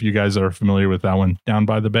 I don't know if you guys are familiar with that one. Down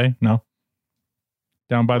by the bay? No?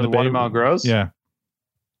 Down by the bay? Watermelon grows? Yeah.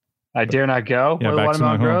 I dare not go. Yeah, where the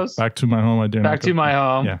watermelon grows? Back to my home. I dare Back not to go. my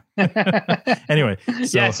home. Yeah. Anyway.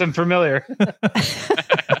 So, yes, I'm familiar.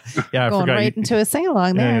 Yeah, I Going forgot. right into a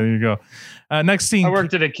sing-along Yeah, there. there you go. Next scene. I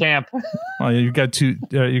worked at a camp. Well, you got two.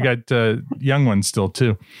 You got young ones still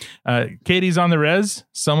too. Katie's on the res.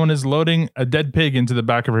 Someone is loading a dead pig into the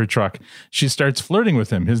back of her truck. She starts flirting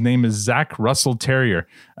with him. His name is Zach Russell Terrier,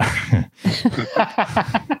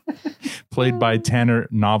 played by Tanner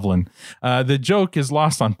Novlin. The joke is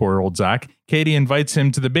lost on poor old Zach. Katie invites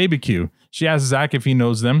him to the BBQ. She asks Zach if he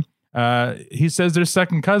knows them. He says they're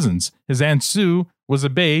second cousins. His Aunt Sue was a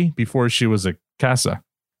Bay before she was a Casa.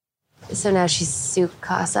 So now she's Sue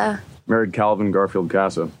Casa. Married Calvin Garfield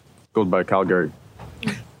Casa. Goes by Calgary.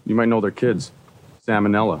 You might know their kids. Sam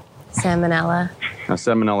and Ella. Salmonella. Now,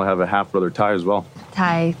 Sam and Ella have a half-brother, Ty, as well.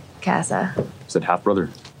 Thai Casa. I said half-brother.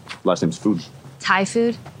 Last name's Food. Thai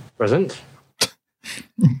food. Present.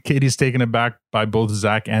 Katie's taken aback by both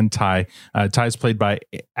Zach and Ty. Ty's played by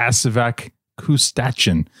Asivak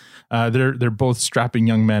Kustachin. They're both strapping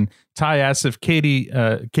young men. Ty asks if Katie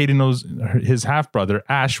knows his half-brother,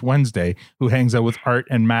 Ash Wednesday, who hangs out with Art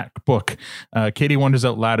and Matt Book. Katie wonders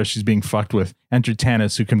out loud if she's being fucked with. Enter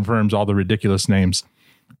Tanis, who confirms all the ridiculous names.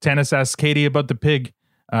 Tanis asks Katie about the pig.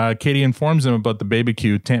 Katie informs him about the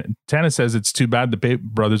barbecue. Tana says it's too bad the Bay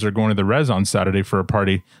brothers are going to the res on Saturday for a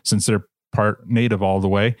party since they're part native all the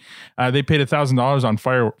way. They paid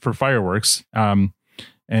 $1,000 for fireworks. And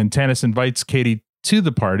Tanis invites Katie to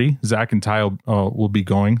the party. Zach and Ty will be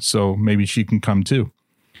going, so maybe she can come too.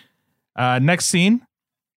 Next scene,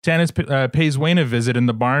 Tanis pays Wayne a visit in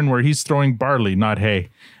the barn where he's throwing barley, not hay.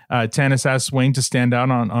 Tanis asks Wayne to stand out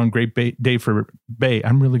on Great Day for Bay.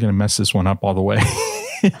 I'm really going to mess this one up all the way.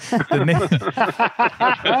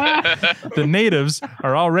 The natives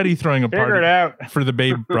are already throwing a party for the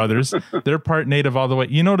Bay brothers. They're part native all the way.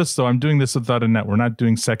 You notice, though, I'm doing this without a net. We're not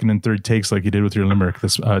doing second and third takes like you did with your limerick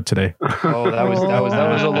today. Oh, that was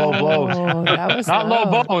a low blow. That was not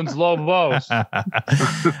low bones, low blows.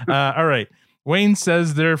 All right. Wayne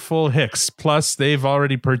says they're full hicks. Plus, they've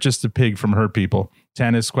already purchased a pig from her people.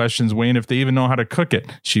 Tanis questions Wayne if they even know how to cook it.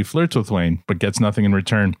 She flirts with Wayne, but gets nothing in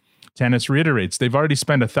return. Tanis reiterates they've already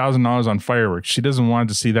spent $1,000 on fireworks. She doesn't want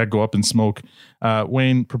to see that go up in smoke.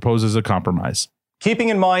 Wayne proposes a compromise. Keeping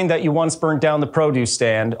in mind that you once burnt down the produce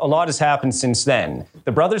stand, a lot has happened since then.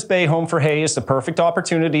 The Brothers Bay Home for Hay is the perfect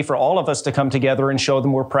opportunity for all of us to come together and show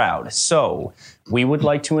them we're proud. So, we would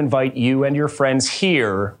like to invite you and your friends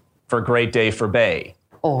here for Great Day for Bay.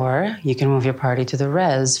 Or you can move your party to the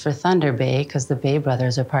res for Thunder Bay because the Bay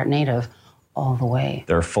brothers are part native all the way.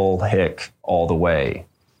 They're full hick all the way.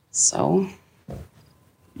 So?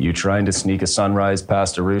 You trying to sneak a sunrise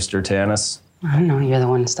past a rooster, Tanis? I don't know. You're the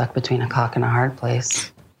one stuck between a cock and a hard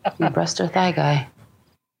place. You breast or thigh guy.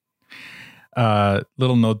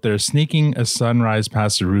 Little note there, sneaking a sunrise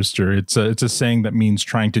past a rooster. It's a saying that means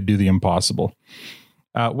trying to do the impossible.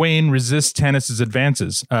 Wayne resists Tanis's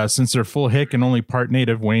advances. Since they're full hick and only part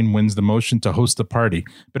native, Wayne wins the motion to host the party.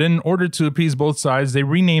 But in order to appease both sides, they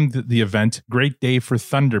renamed the event Great Day for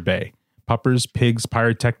Thunder Bay. Puppers, pigs,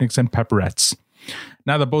 pyrotechnics, and pepperettes.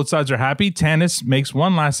 Now that both sides are happy, Tanis makes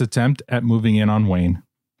one last attempt at moving in on Wayne.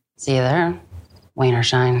 See you there. Wayne or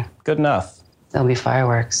shine. Good enough. There'll be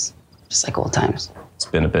fireworks, just like old times. It's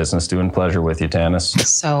been a business doing pleasure with you, Tanis.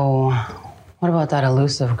 So, what about that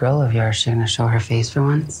elusive girl of yours? She gonna show her face for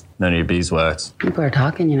once? None of your beeswax. People are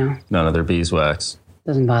talking, you know. None of their beeswax.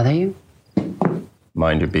 Doesn't bother you?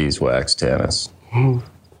 Mind your beeswax, Tanis.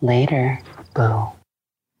 Later, boo.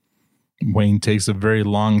 Wayne takes a very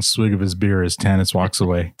long swig of his beer as Tanis walks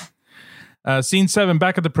away. Scene 7,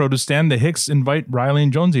 back at the produce stand, the Hicks invite Riley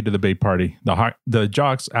and Jonesy to the Bay party. The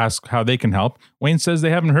jocks ask how they can help. Wayne says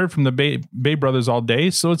they haven't heard from the Bay brothers all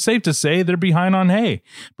day, so it's safe to say they're behind on hay.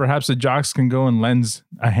 Perhaps the jocks can go and lend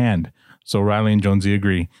a hand. So Riley and Jonesy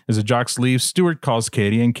agree. As the jocks leave, Stuart calls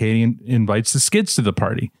Katie, and Katie invites the Skids to the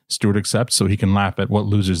party. Stuart accepts so he can laugh at what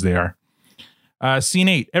losers they are. Scene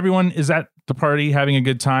 8, everyone is at the party having a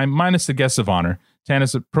good time, minus the guests of honor.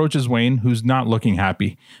 Tanis approaches Wayne, who's not looking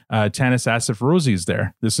happy. Tanis asks if Rosie's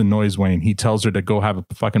there. This annoys Wayne. He tells her to go have a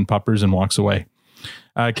fucking puppers and walks away.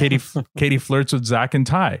 Katie flirts with Zach and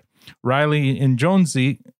Ty. Riley and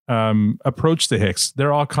Jonesy approach the Hicks.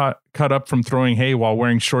 They're all cut up from throwing hay while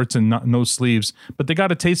wearing shorts and no sleeves, but they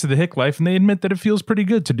got a taste of the Hick life, and they admit that it feels pretty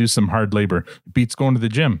good to do some hard labor. It beats going to the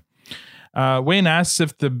gym. Wayne asks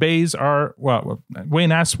if the Bays are,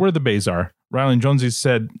 Wayne asks where the Bays are. Riley and Jonesy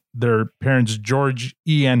said their parents, George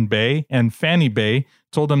E.N. Bay and Fanny Bay,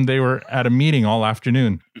 told them they were at a meeting all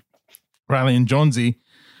afternoon. Riley and Jonesy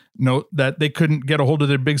note that they couldn't get a hold of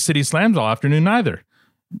their big city slams all afternoon either.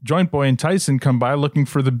 Joint Boy and Tyson come by looking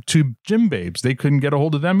for the two gym babes. They couldn't get a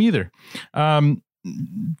hold of them either.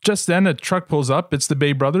 Just then, a truck pulls up. It's the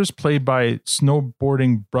Bay brothers, played by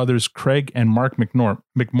snowboarding brothers Craig and Mark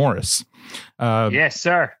McMorris. Yes,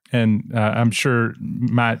 sir. And I'm sure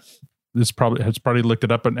Matt has probably looked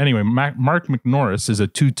it up. But anyway, Mark McMorris is a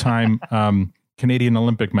two-time Canadian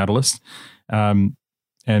Olympic medalist. And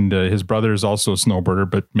his brother is also a snowboarder,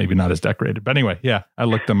 but maybe not as decorated. But anyway, yeah, I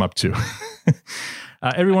looked them up too.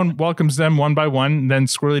 Everyone welcomes them one by one. Then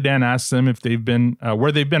Squirrely Dan asks them if they've been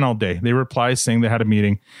where they've been all day. They reply saying they had a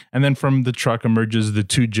meeting. And then from the truck emerges the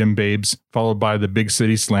two gym babes, followed by the big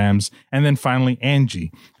city slams, and then finally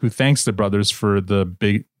Angie, who thanks the brothers for the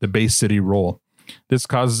Bay City role. This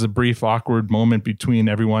causes a brief awkward moment between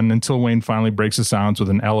everyone until Wayne finally breaks the silence with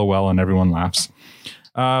an LOL and everyone laughs.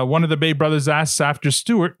 One of the Bay brothers asks after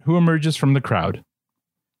Stuart, who emerges from the crowd.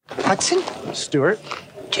 Hudson? Stuart?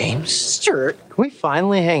 James? Stuart? Can we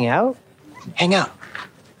finally hang out? Hang out.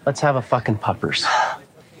 Let's have a fucking puppers.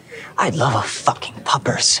 I'd love a fucking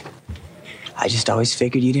puppers. I just always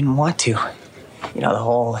figured you didn't want to. You know, the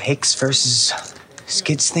whole Hicks versus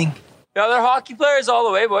Skids thing? No, they're hockey players all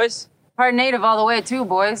the way, boys. Part native all the way, too,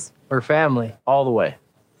 boys. We're family, all the way.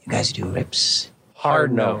 You guys do rips?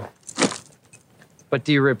 Hard no. But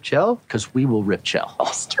do you rip Chell? Because we will rip Chell.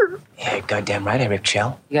 Yeah, goddamn right I rip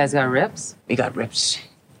Chell. You guys got rips? We got rips.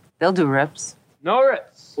 They'll do rips. No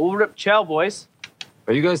rips. We'll rip Chell, boys.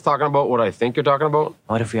 Are you guys talking about what I think you're talking about?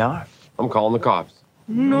 What if we are? I'm calling the cops.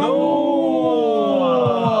 No.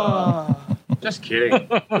 Just kidding.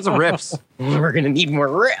 Those are rips. We're gonna need more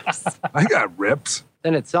rips. I got rips.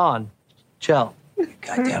 Then it's on. Chell.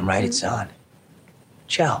 Goddamn right it's on.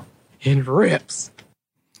 Chell. And rips.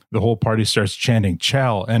 The whole party starts chanting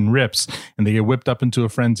 "Chell" and "rips," and they get whipped up into a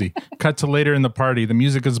frenzy. Cut to later in the party. The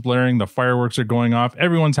music is blaring. The fireworks are going off.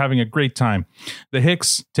 Everyone's having a great time. The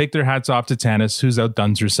Hicks take their hats off to Tanis, who's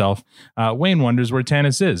outdone herself. Wayne wonders where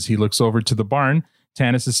Tanis is. He looks over to the barn.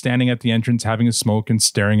 Tanis is standing at the entrance having a smoke and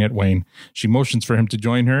staring at Wayne. She motions for him to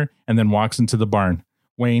join her and then walks into the barn.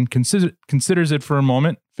 Wayne considers it for a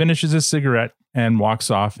moment, finishes his cigarette, and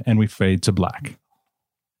walks off, and we fade to black.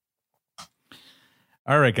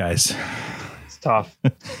 All right, guys. It's tough.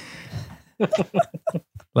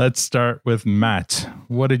 Let's start with Matt.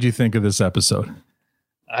 What did you think of this episode?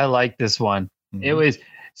 I like this one. It was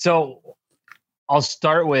so. I'll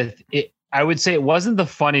start with it. I would say it wasn't the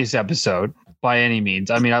funniest episode by any means.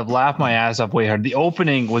 I mean, I've laughed my ass off way hard. The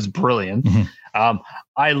opening was brilliant.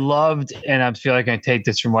 I loved, and I feel like I take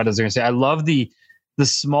this from what I was going to say. I love the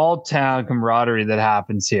small town camaraderie that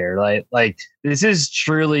happens here. Like this is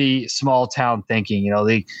truly small town thinking. You know,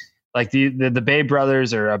 the Bay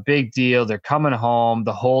brothers are a big deal. They're coming home.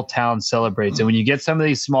 The whole town celebrates. And when you get some of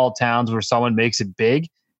these small towns where someone makes it big,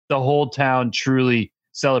 the whole town truly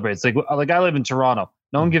celebrates. Like I live in Toronto.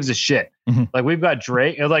 No one gives a shit. Like we got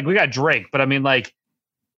Drake, but I mean, like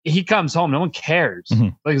he comes home, no one cares.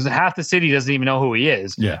 Like half the city doesn't even know who he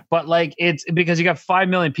is. Yeah. But like it's because you got 5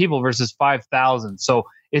 million people versus 5,000. So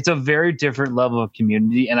it's a very different level of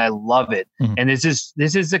community, and I love it. And this is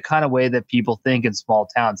the kind of way that people think in small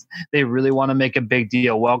towns. They really want to make a big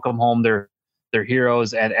deal, welcome home their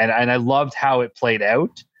heroes, and I loved how it played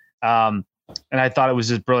out. And I thought it was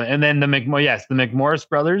just brilliant. And then the McMorris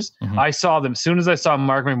brothers, I saw them as soon as I saw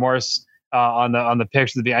Mark McMorris on the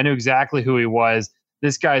picture. I knew exactly who he was.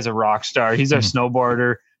 This guy's a rock star. He's a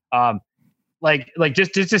snowboarder.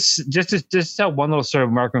 Just tell one little story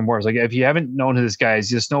of Mark McMorris. Like if you haven't known who this guy is,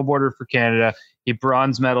 he's a snowboarder for Canada. He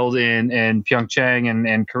bronze medaled in Pyeongchang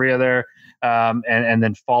and Korea there. And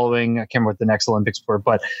then following, I can't remember what the next Olympics were,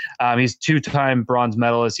 but he's 2-time bronze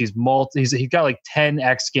medalist. He's got like 10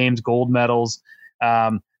 X Games gold medals.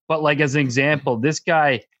 But like as an example, this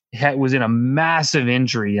guy was in a massive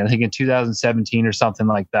injury, I think in 2017 or something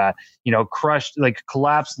like that. You know, crushed, like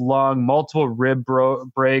collapsed lung, multiple rib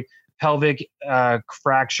break, pelvic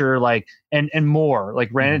fracture, like and more. Like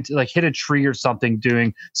ran into, like hit a tree or something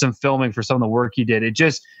doing some filming for some of the work he did. It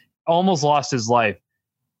just almost lost his life.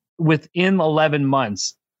 Within 11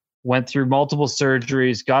 months, went through multiple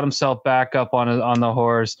surgeries, got himself back up on the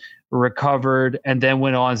horse, recovered, and then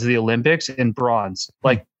went on to the Olympics in bronze.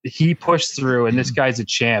 Like he pushed through, and this guy's a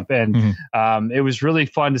champ. And it was really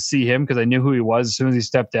fun to see him because I knew who he was as soon as he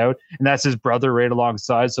stepped out, and that's his brother right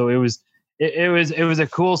alongside. So it was a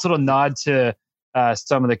cool little nod to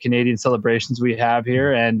some of the Canadian celebrations we have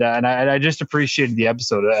here, and I just appreciated the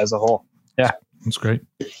episode as a whole. Yeah, that's great.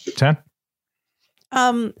 10.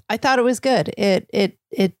 I thought it was good. It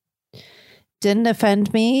didn't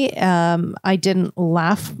offend me. I didn't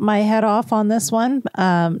laugh my head off on this one.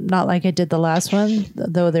 Not like I did the last one,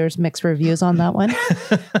 though there's mixed reviews on that one.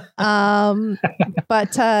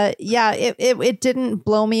 But it didn't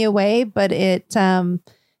blow me away, but it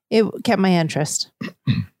kept my interest.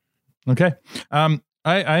 Okay.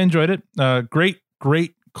 I enjoyed it. Great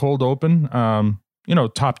cold open.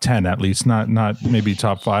 Top 10 at least, not maybe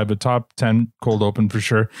top 5, but top 10 cold open for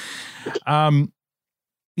sure. The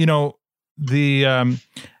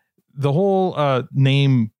whole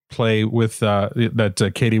name play with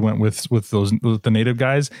that Katie went with the native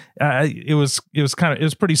guys. It was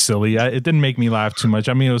pretty silly. It didn't make me laugh too much.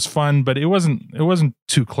 I mean, it was fun, but it wasn't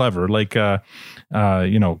too clever. Like calling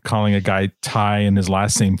a guy Ty and his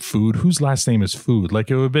last name Food. Whose last name is Food? Like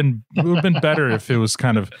it would have been better if it was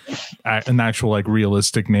kind of an actual like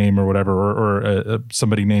realistic name or whatever, or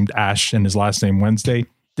somebody named Ash and his last name Wednesday.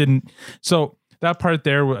 Didn't. So that part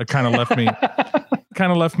there kind of left me.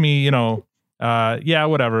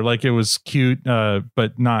 Whatever. Like it was cute,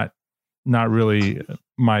 but not really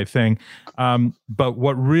my thing. But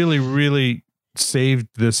what really saved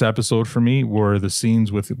this episode for me were the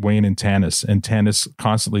scenes with Wayne and Tanis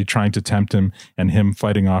constantly trying to tempt him and him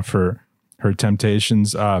fighting off her her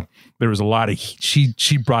temptations. There was a lot of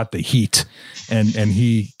she brought the heat, and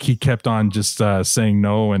he kept on just saying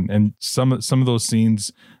no, and some of those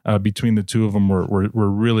scenes between the two of them were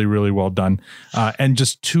really, really well done, and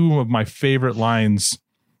just two of my favorite lines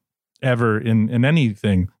ever in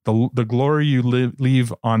anything. The glory you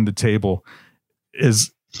leave on the table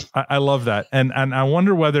is. I love that. And I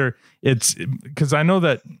wonder whether it's because I know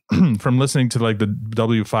that from listening to like the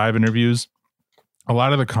W5 interviews, a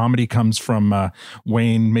lot of the comedy comes from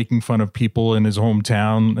Wayne making fun of people in his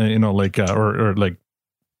hometown,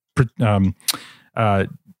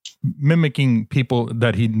 mimicking people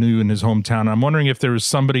that he knew in his hometown. I'm wondering if there was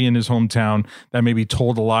somebody in his hometown that maybe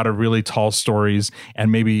told a lot of really tall stories,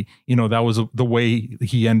 and maybe, that was the way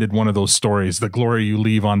he ended one of those stories, the glory you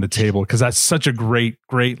leave on the table, because that's such a great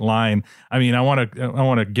line. I mean, I want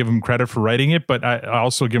to give him credit for writing it, but I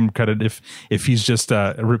also give him credit if he's just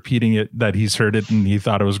repeating it, that he's heard it and he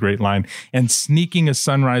thought it was a great line. And sneaking a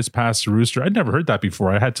sunrise past a rooster, I'd never heard that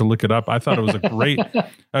before. I had to look it up. I thought it was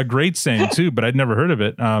a great saying too, but I'd never heard of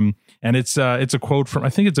it. And it's a quote from, I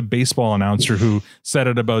think it's a baseball announcer who said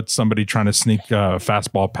it about somebody trying to sneak a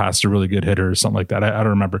fastball past a really good hitter or something like that. I don't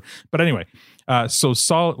remember. But anyway, so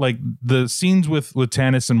Saul, like the scenes with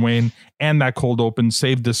Tanis and Wayne and that cold open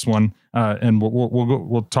saved this one. And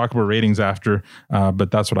we'll talk about ratings after.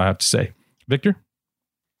 But that's what I have to say. Victor?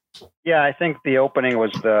 Yeah, I think the opening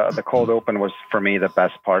was the cold open was for me the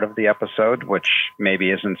best part of the episode, which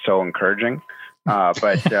maybe isn't so encouraging.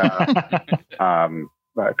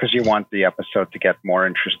 Because you want the episode to get more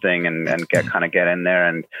interesting and get in there.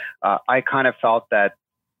 And I kind of felt that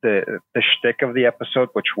the shtick of the episode,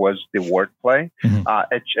 which was the wordplay,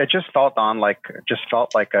 it just felt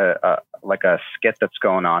like a skit that's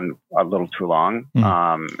going on a little too long.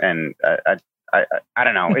 And I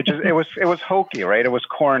don't know. It was hokey, right? It was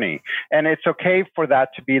corny, and it's okay for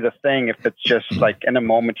that to be the thing if it's just like in a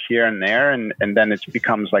moment here and there, and then it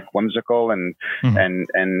becomes like whimsical and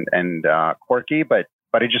quirky.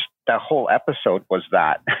 But it just, that whole episode was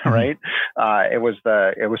that, right? It was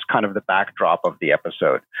kind of the backdrop of the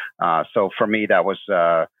episode. So for me, that was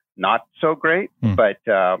not so great, but.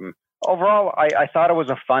 Overall, I thought it was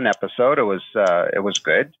a fun episode. It was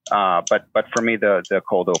good, but for me, the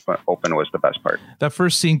cold open was the best part. That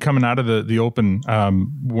first scene coming out of the open,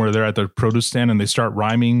 where they're at the produce stand and they start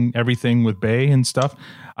rhyming everything with Bay and stuff.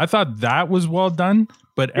 I thought that was well done,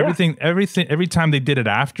 but everything every time they did it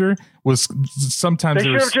after was sometimes they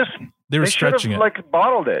were stretching it. Like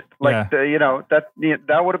bottled it, like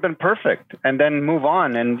that would have been perfect, and then move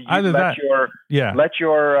on and let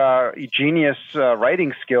your genius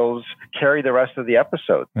writing skills carry the rest of the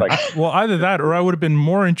episode. Like, well, either that, or I would have been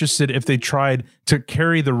more interested if they tried to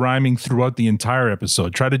carry the rhyming throughout the entire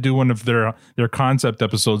episode. Try to do one of their concept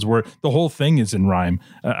episodes where the whole thing is in rhyme.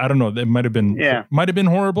 I don't know. It might have been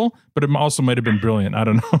horrible, but it also might have been brilliant. I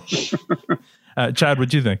don't know. Chad, what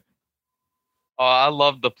do you think? Oh, I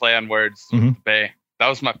love the play on words with Bay. That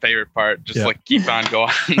was my favorite part. Just like keep on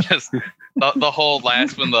going. Just the whole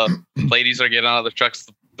last when the ladies are getting out of the trucks.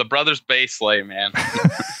 The brothers Bay slay, man.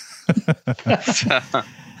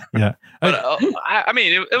 Yeah. But I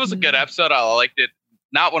mean, it was a good episode. I liked it.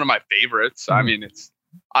 Not one of my favorites. I mean,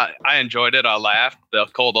 I enjoyed it. I laughed. The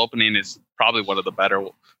cold opening is probably one of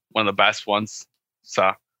the best ones.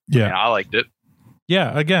 So yeah, I liked it.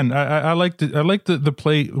 Yeah, again, I liked it. I liked the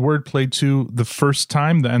wordplay too the first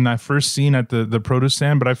time and that first scene at the produce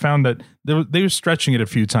stand, but I found that they were stretching it a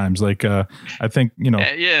few times. Like I think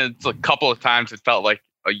yeah, it's a couple of times it felt like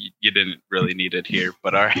you didn't really need it here,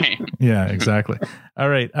 but all right. Yeah, exactly. All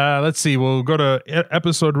right, let's see. We'll go to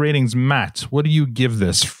episode ratings. Matt, what do you give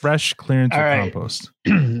this? Fresh, clearance, or compost?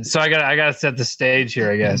 So I gotta set the stage here,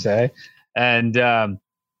 I guess, and.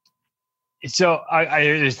 So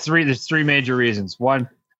there's three major reasons. One,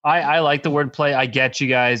 I like the wordplay. I get you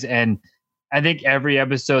guys, and I think every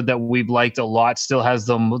episode that we've liked a lot still has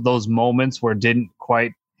those moments where it didn't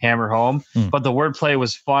quite hammer home. But the wordplay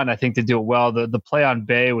was fun. I think they do it well. The play on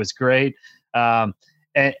Bay was great, and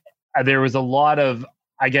there was a lot of.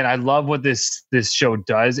 Again, I love what this show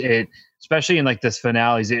does. It, especially in like this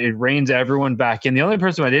finales, it reins everyone back in. The only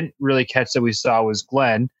person I didn't really catch that we saw was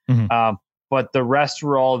Glenn. But the rest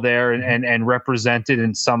were all there and represented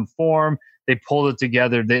in some form. They pulled it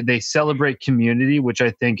together. They celebrate community, which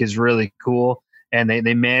I think is really cool. And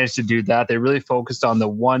they managed to do that. They really focused on the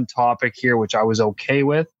one topic here, which I was okay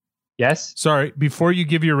with. Yes? Sorry, before you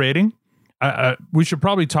give your rating, we should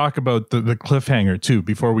probably talk about the cliffhanger too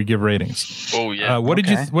before we give ratings. Oh yeah. What did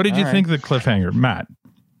you think of the cliffhanger, Matt?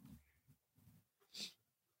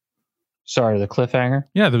 Sorry, the cliffhanger.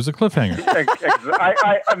 Yeah, there was a cliffhanger.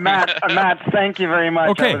 Matt, thank you very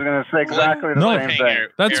much. Okay. I was going to say exactly the same thing.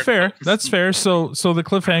 That's fair. That's fair. So the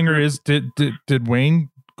cliffhanger is did Wayne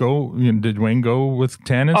go? Did Wayne go with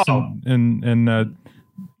Tanis and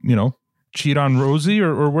cheat on Rosie,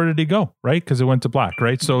 or where did he go? Right, because it went to black.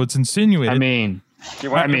 Right, so it's insinuated. I mean,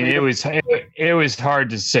 it was hard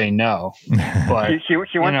to say no, but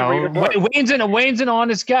Wayne's an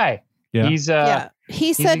honest guy. Yeah.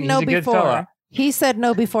 He said no before. He said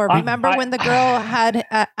no before. Remember when the girl had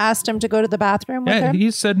asked him to go to the bathroom with her?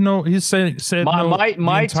 He said no. He said no.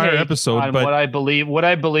 My entire take episode, on but what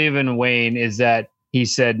I believe in Wayne is that he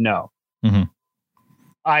said no. Mm-hmm.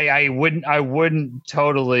 I wouldn't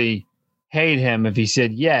totally hate him if he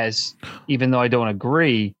said yes, even though I don't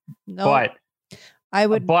agree. No, but I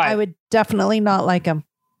would definitely not like him.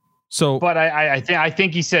 So, but I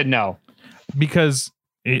think he said no because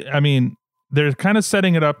I mean they're kind of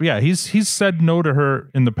setting it up. Yeah, he's said no to her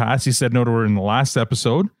in the past. He said no to her in the last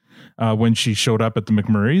episode when she showed up at the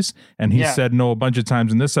McMurrays, and he said no a bunch of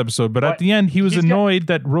times in this episode. But at the end, he was annoyed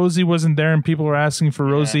that Rosie wasn't there, and people were asking for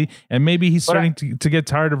Rosie, and maybe he's starting to get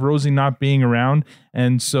tired of Rosie not being around,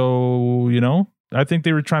 and so I think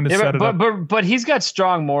they were trying to set it up. But he's got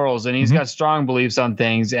strong morals and he's got strong beliefs on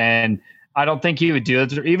things, and I don't think he would do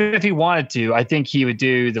it. Even if he wanted to, I think he would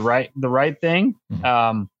do the right thing.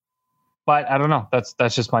 But I don't know.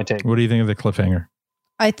 That's just my take. What do you think of the cliffhanger?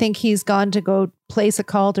 I think he's gone to go place a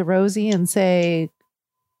call to Rosie and say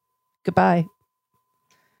goodbye.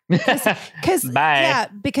 Because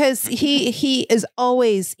he's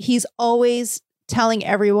always telling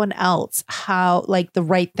everyone else how the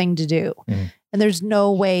right thing to do. Mm-hmm. And there's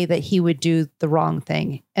no way that he would do the wrong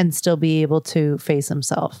thing and still be able to face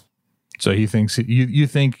himself. So he thinks you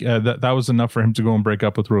think that was enough for him to go and break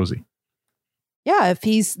up with Rosie? Yeah, if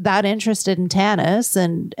he's that interested in Tanis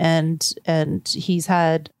and he's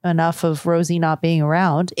had enough of Rosie not being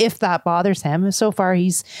around, if that bothers him. So far,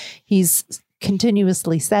 he's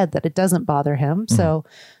continuously said that it doesn't bother him. Mm-hmm. So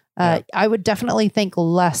I would definitely think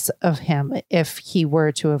less of him if he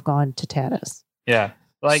were to have gone to Tanis. Yeah.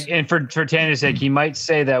 And for Tanis' sake, he might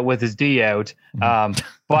say that with his D out,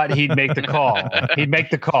 but he'd make the call. I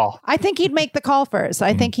think he'd make the call first.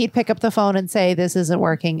 I think he'd pick up the phone and say, this isn't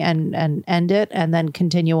working and end it and then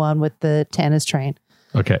continue on with the Tanis train.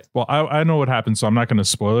 Okay. Well, I know what happened, so I'm not going to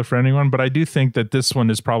spoil it for anyone, but I do think that this one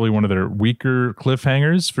is probably one of their weaker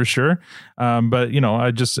cliffhangers for sure. But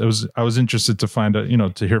I was interested to find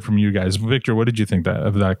out, to hear from you guys. Victor, what did you think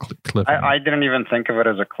of that cliffhanger? I didn't even think of it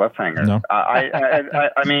as a cliffhanger. No?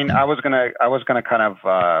 I mean, I was gonna kind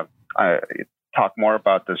of talk more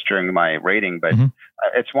about this during my rating, but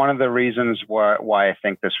it's one of the reasons why I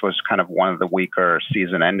think this was kind of one of the weaker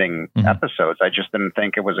season ending episodes. I just didn't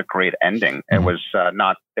think it was a great ending. It was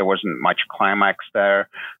there wasn't much climax there.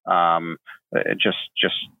 It just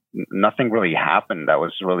nothing really happened that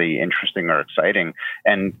was really interesting or exciting.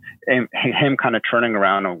 And him kind of turning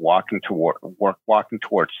around and walking towards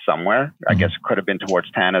somewhere. I guess it could have been towards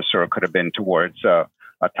Tanis, or it could have been towards a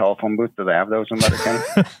telephone booth. Do they have those in Letterkenny?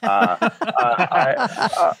 I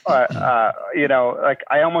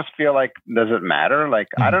almost feel like, does it matter?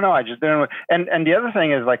 I don't know. I just didn't. And the other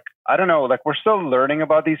thing is, I don't know. We're still learning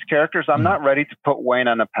about these characters. I'm not ready to put Wayne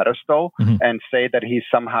on a pedestal and say that he's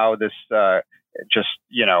somehow this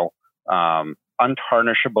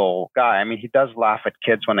untarnishable guy. I mean, he does laugh at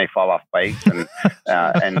kids when they fall off bikes and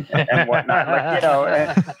whatnot.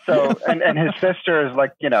 And his sister is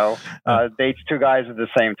dates two guys at the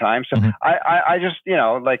same time. So I just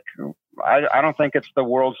I don't think it's the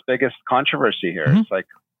world's biggest controversy here. It's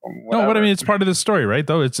no, but I mean, it's part of the story, right?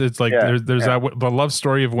 Though there's the love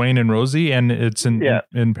story of Wayne and Rosie, and it's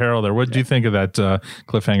in peril there. What do you think of that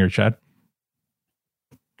cliffhanger, Chad?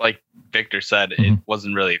 Like Victor said, it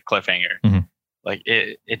wasn't really a cliffhanger.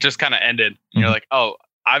 It just kind of ended. And you're like, oh,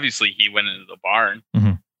 obviously he went into the barn.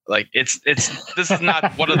 This is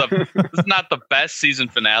not this is not the best season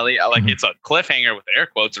finale. It's a cliffhanger with air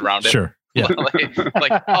quotes around it. Sure. Yeah. Oh,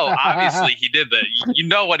 obviously he did that. You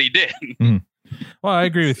know what he did. Well, I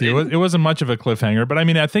agree with you. It wasn't much of a cliffhanger, but I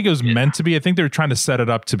mean, I think it was meant to be. I think they were trying to set it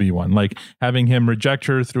up to be one, having him reject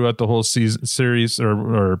her throughout the whole series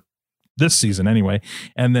or this season anyway.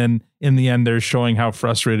 And then in the end, they're showing how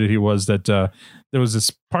frustrated he was that there was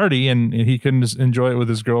this party and he couldn't enjoy it with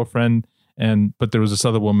his girlfriend. But there was this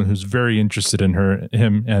other woman who's very interested in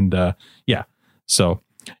him. And so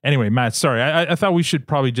anyway, Matt, sorry. I thought we should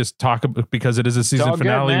probably just talk about, because it is a season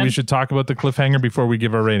finale. We should talk about the cliffhanger before we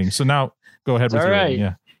give our rating. So now go ahead with your rating.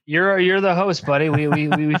 Yeah. You're the host, buddy.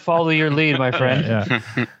 We follow your lead, my friend. Yeah.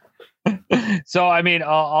 So, I mean,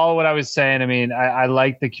 all what I was saying, I mean, I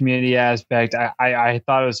like the community aspect. I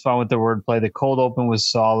thought it was fun with the wordplay. The cold open was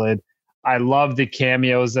solid. I love the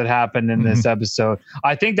cameos that happened in this episode.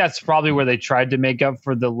 I think that's probably where they tried to make up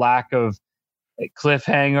for the lack of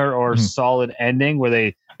cliffhanger or solid ending, where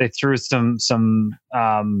they threw some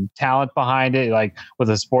talent behind it, like with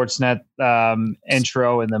a Sportsnet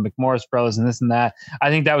intro and the McMorris Brothers and this and that. I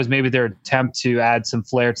think that was maybe their attempt to add some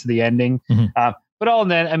flair to the ending. But all in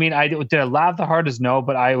that, I mean, did I laugh the hardest? No,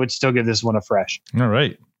 but I would still give this one a fresh. All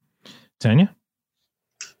right. Tanya?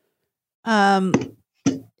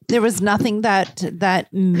 There was nothing that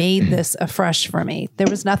made this a fresh for me. There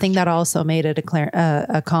was nothing that also made it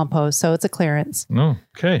a compost. So it's a clearance. No.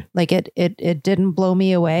 Okay. Like it didn't blow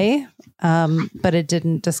me away, but it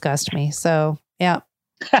didn't disgust me. So yeah,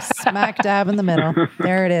 smack dab in the middle.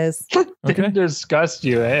 There it is. Didn't disgust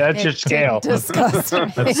you. Eh? That's your scale. Disgust me.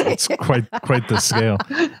 That's quite the scale.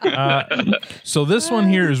 So this one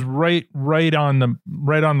here is right on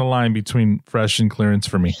the line between fresh and clearance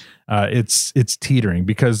for me. It's teetering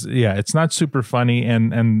because it's not super funny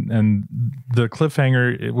and the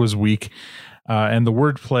cliffhanger, it was weak, and the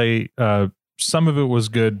wordplay, some of it was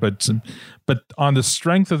good, but on the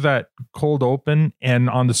strength of that cold open and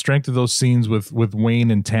on the strength of those scenes with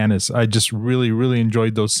Wayne and Tanis, I just really, really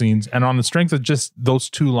enjoyed those scenes. And on the strength of just those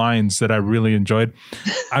two lines that I really enjoyed,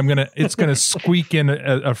 it's gonna squeak in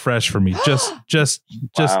a fresh for me. Just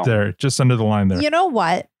Wow. there, just under the line there. You know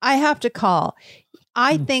what? I have to call.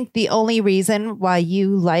 I think the only reason why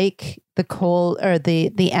you like the cold or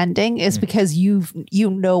the ending is because you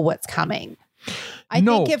know what's coming. I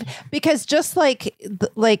think because just like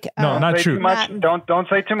no, not true. Too much. Don't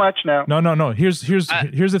say too much now. No. Here's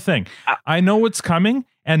the thing. I know what's coming,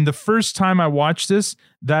 and the first time I watched this,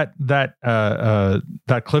 that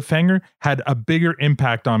cliffhanger had a bigger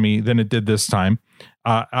impact on me than it did this time.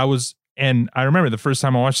 And I remember the first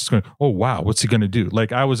time I watched this, going, "Oh wow, what's he going to do?"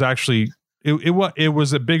 Like I was actually, it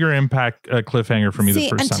was a bigger impact cliffhanger for me. See, the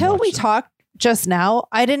first time until we talked just now,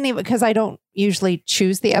 I didn't even, because I don't usually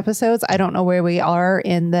choose the episodes. I don't know where we are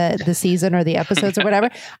in the season or the episodes or whatever.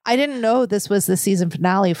 I didn't know this was the season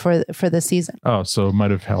finale for the season. Oh, so it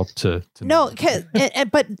might have helped to no,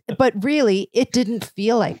 but really, it didn't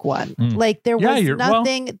feel like one. Like there was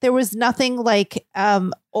nothing. There was nothing like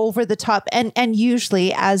over the top. And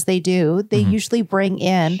usually, as they do, they usually bring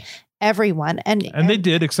in everyone, and they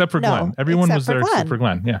did, except for Glenn. Everyone was there except for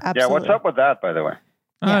Glenn. Yeah, absolutely. Yeah. What's up with that, by the way?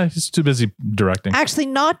 He's too busy directing. Actually,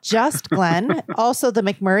 not just Glenn. Also, the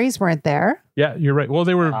McMurrays weren't there. Yeah, you're right. Well,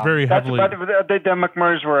 they were very heavily. But the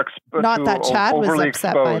McMurrays were not that Chad was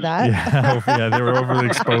upset by that. Yeah, they were overly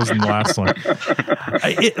exposed in the last one.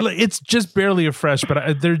 It's just barely a fresh,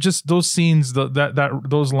 but they're just those scenes.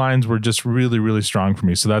 Those lines were just really, really strong for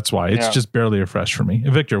me. So that's why it's just barely a fresh for me.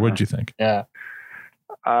 Victor, what did you think? Yeah.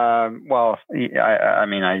 Well, I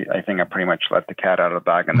mean, I think I pretty much let the cat out of the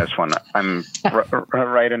bag in this one. I'm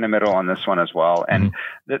right in the middle on this one as well. And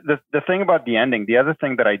the thing about the ending, the other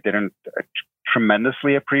thing that I didn't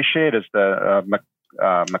tremendously appreciate is the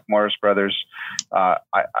McMorris brothers. I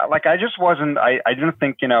didn't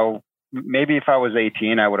think, maybe if I was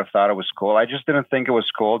 18, I would have thought it was cool. I just didn't think it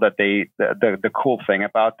was cool that the cool thing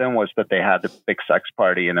about them was that they had the big sex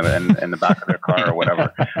party in the back of their car or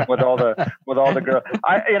whatever with all the girls.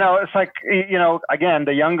 It's like, again,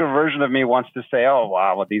 the younger version of me wants to say, oh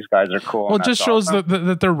wow, well, these guys are cool. Well, it just shows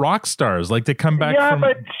that they're rock stars. Like they come back. Yeah,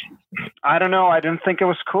 but I don't know. I didn't think it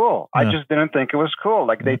was cool. No. I just didn't think it was cool.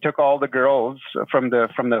 Like they took all the girls from the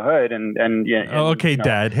hood and yeah. Okay,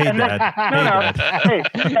 Dad. Hey, Dad.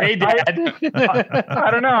 Hey, Dad. I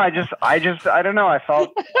don't know. I don't know. I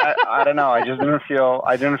felt. I don't know. I just didn't feel.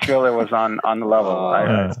 I didn't feel it was on the level.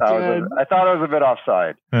 I thought it was a bit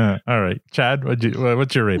offside. All right, Chad.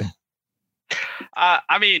 What's your rating?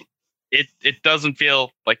 I mean, it doesn't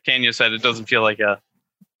feel like Tanya said. It doesn't feel like a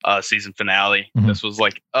season finale. This was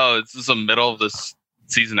like, this is the middle of this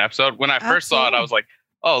season episode. When I first saw it, I was like,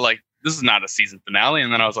 this is not a season finale.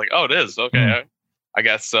 And then I was like, oh, it is. Okay. I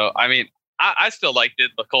guess so. I mean, I still liked it.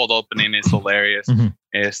 The cold opening is hilarious.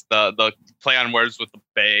 It's the play on words with the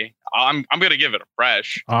Bay. I'm gonna give it a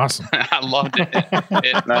fresh. Awesome. I loved it.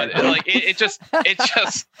 It just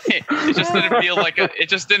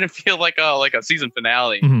didn't feel like a season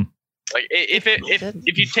finale. Like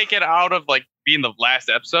if you take it out of like being the last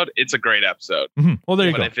episode, it's a great episode. Well, there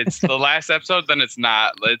you go. But if it's the last episode, then it's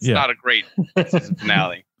not. It's not a great season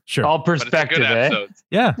finale. Sure. All perspective, but it's a good episode.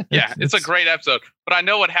 Yeah. It's a great episode. But I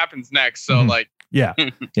know what happens next. So Yeah.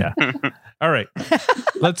 All right.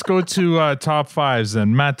 Let's go to top fives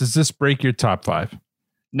then. Matt, does this break your top five?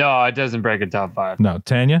 No, it doesn't break a top 5. No,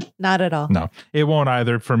 Tanya? Not at all. No, it won't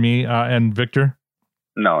either for me. And Victor?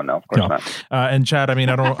 No, of course not. And Chad, I mean,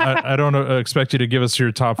 I don't expect you to give us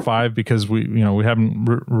your top 5 because we haven't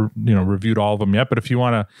reviewed all of them yet. But if you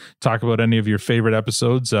want to talk about any of your favorite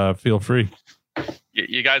episodes, feel free.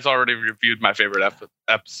 You guys already reviewed my favorite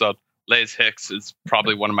episode. Lays Hicks is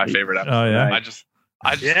probably one of my favorite episodes. Oh yeah, I just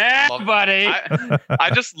yeah, love, buddy. I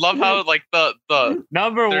just love how like the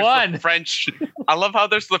number one the French. I love how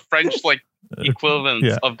there's the French like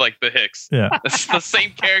equivalents of like the Hicks. Yeah, it's the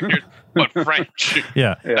same characters but French.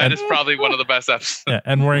 Yeah, that is probably one of the best episodes. Yeah,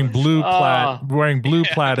 and wearing blue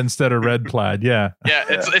plaid instead of red plaid. Yeah, yeah,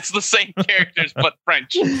 it's the same characters but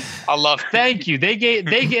French. I love it. Thank you.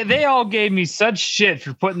 They all gave me such shit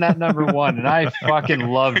for putting that number 1, and I fucking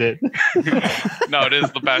loved it. No, it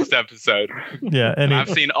is the best episode. Yeah, I've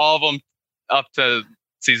seen all of them up to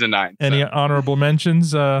season 9. Any honorable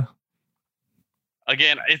mentions?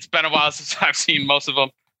 Again, it's been a while since I've seen most of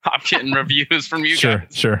them. I'm getting reviews from you guys.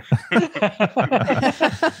 Sure.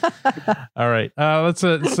 All right. Let's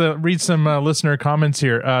read some listener comments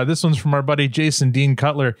here. This one's from our buddy Jason Dean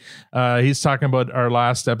Cutler. He's talking about our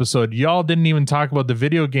last episode. Y'all didn't even talk about the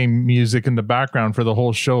video game music in the background for the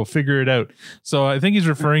whole show. Figure it out. So I think he's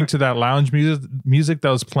referring to that lounge music that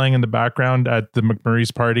was playing in the background at the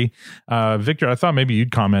McMurray's party. Victor, I thought maybe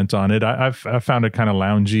you'd comment on it. I found it kind of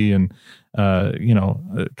loungy and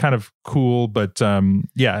kind of cool, but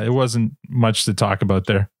it wasn't much to talk about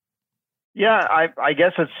there. Yeah, I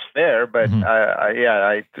guess it's fair, but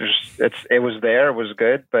it was there, it was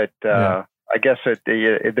good, but I guess it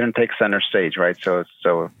didn't take center stage, right? So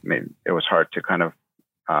I mean, it was hard to kind of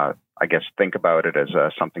I guess think about it as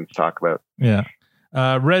something to talk about. Yeah.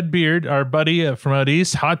 Redbeard, our buddy from out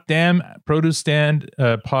east, hot damn produce stand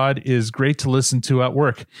pod is great to listen to at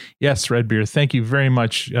work. Yes, Redbeard, thank you very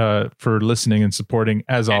much for listening and supporting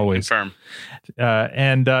as always. Confirm.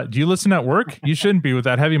 And do you listen at work? You shouldn't be with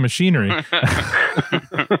that heavy machinery.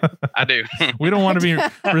 I do. We don't want to be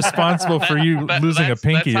responsible for you losing a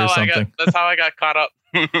pinky or something. That's how I got caught up.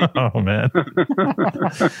 Oh man.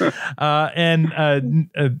 And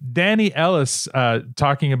Danny Ellis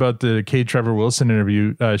talking about the K. Trevor Wilson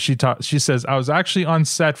interview, she says, I was actually on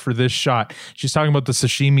set for this shot. She's talking about the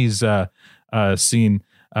sashimi's scene.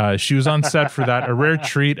 She was on set for that, a rare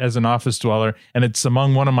treat as an office dweller, and it's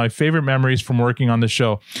among one of my favorite memories from working on the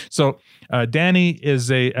show. So Danny is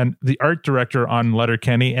the art director on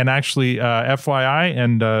Letterkenny, and actually FYI,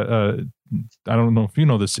 and I don't know if you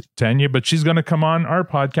know this, Tanya, but she's going to come on our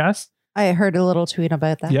podcast. I heard a little tweet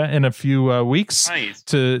about that. Yeah, in a few weeks. Nice.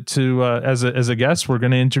 To as a guest, we're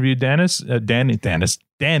going to interview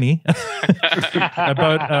Danny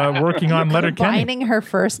about working on Letterkenny. Combining her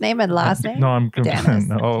first name and last name. No, I'm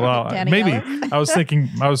oh well, Danny maybe Ellis? I was thinking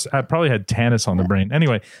I probably had Tanis on the brain.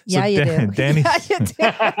 Anyway, Yeah, you do. Danny. Yeah, you do.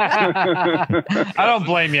 I don't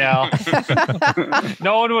blame you, Al.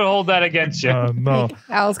 No one would hold that against you. No.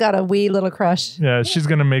 Al's got a wee little crush. Yeah, she's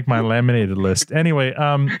gonna make my laminated list. Anyway,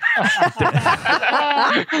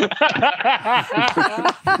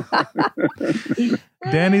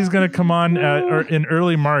 Danny's gonna come on in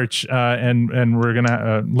early March, and we're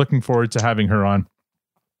gonna looking forward to having her on.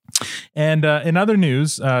 And in other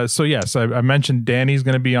news, so yes, I mentioned Danny's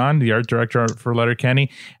going to be on, the art director for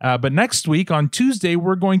Letterkenny. But next week on Tuesday,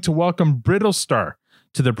 we're going to welcome Brittlestar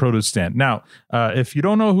to the produce stand. Now, if you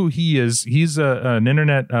don't know who he is, he's an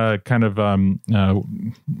internet kind of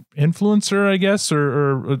influencer, I guess,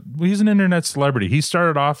 or he's an internet celebrity. He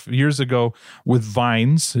started off years ago with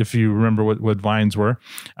Vines, if you remember what Vines were.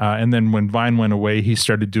 And then when Vine went away, he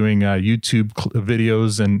started doing YouTube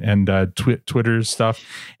videos and Twitter stuff.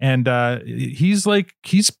 And he's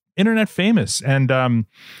internet famous and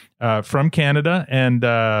from Canada. And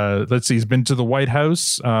let's see, he's been to the White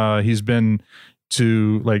House. He's been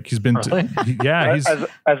to he's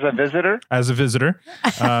as a visitor like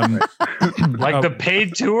the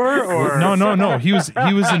paid tour or no he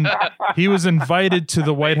was invited to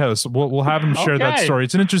the White House. We'll have him share that story.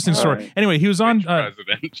 It's an interesting story. Anyway, he was on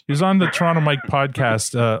the Toronto Mike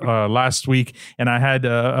podcast last week, and I had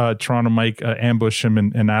Toronto Mike ambush him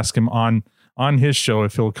and ask him on his show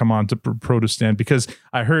if he'll come on to Produce Stand, because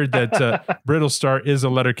I heard that Brittlestar is a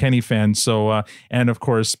Letterkenny fan. So and of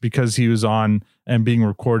course, because he was on and being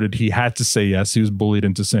recorded, he had to say yes. He was bullied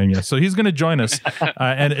into saying yes. So he's going to join us,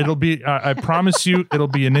 and it'll be I promise you it'll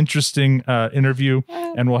be an interesting interview,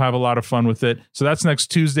 and we'll have a lot of fun with it. So that's next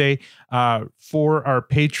Tuesday. For our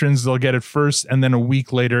patrons, they'll get it first, and then a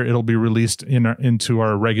week later it'll be released into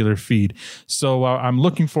our regular feed. So I'm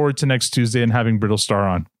looking forward to next Tuesday and having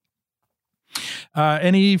Brittlestar on.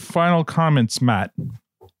 Any final comments, Matt?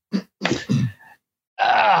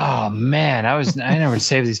 Oh man, I never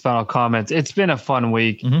saved these final comments. It's been a fun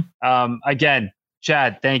week. Again,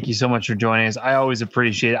 Chad, thank you so much for joining us. I always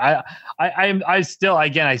appreciate it. I still,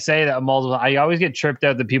 again, I say that multiple. I always get tripped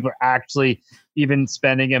out that people are actually even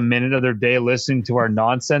spending a minute of their day listening to our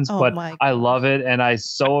nonsense. But I love it, and I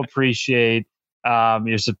so appreciate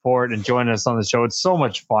your support and joining us on the show. It's so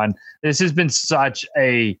much fun. This has been such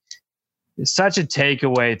a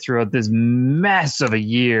takeaway throughout this mess of a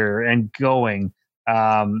year and going.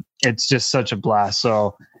 It's just such a blast.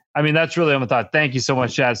 So, I mean, that's really my thought. Thank you so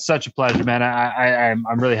much, Chad. Such a pleasure, man.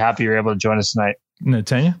 I'm really happy you're able to join us tonight.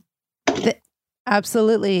 Tanya?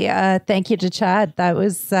 Absolutely. Thank you to Chad. That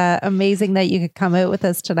was amazing that you could come out with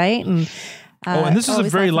us tonight. And and this is a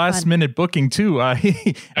very last minute booking too.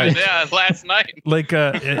 Yeah, last night. Like,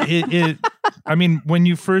 I mean, when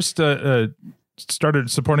you first started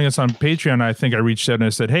supporting us on Patreon, I think I reached out and I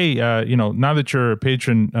said, hey, now that you're a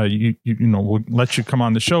patron, we'll let you come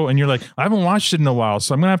on the show. And you're like, I haven't watched it in a while,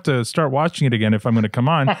 so I'm gonna have to start watching it again if I'm gonna come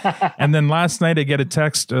on. And then last night I get a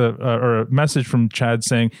text or a message from Chad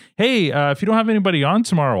saying, hey, if you don't have anybody on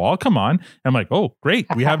tomorrow, I'll come on. And I'm like, oh great,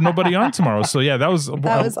 we have nobody on tomorrow. So yeah, that was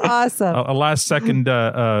awesome. A last second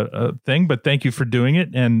thing, but thank you for doing it.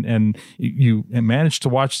 And you managed to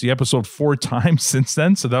watch the episode 4 times since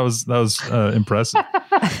then. So that was impressive.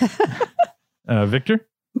 Victor?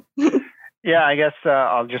 Yeah, I guess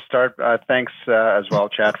I'll just start. Thanks as well,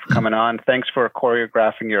 Chad, for coming on. Thanks for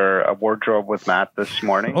choreographing your wardrobe with Matt this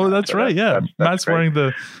morning. Oh, that's right. That's Matt's great. Wearing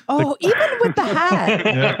the... Oh, even with the hat.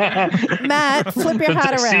 Yeah. Matt, flip your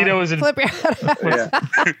hat around. Flip your hat around.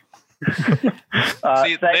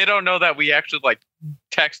 See, they don't know that we actually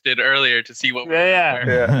texted earlier to see what we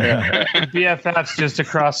yeah. BFFs, just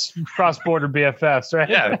across border BFFs, right?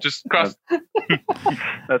 Yeah, just cross.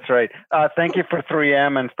 That's right. Thank you for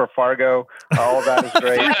 3M and for Fargo. All that is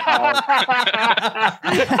great.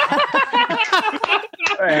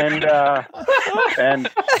 And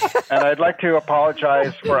I'd like to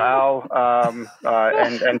apologize for Al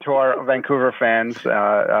and to our Vancouver fans.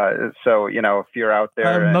 So if you're out there,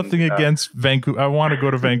 I have nothing against Vancouver. I want to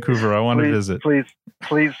go to Vancouver. I want to visit.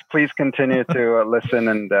 Please continue to listen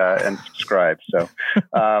and subscribe. So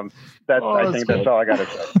I think that's all I got to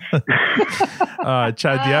say.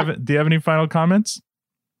 Chad, do you have any final comments?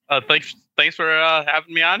 Thanks for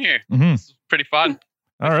having me on here. Mm-hmm. It's pretty fun.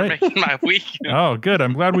 All right, for making my week. Oh, good.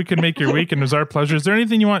 I'm glad we could make your week, and it was our pleasure. Is there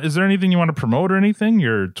anything you want to promote or anything?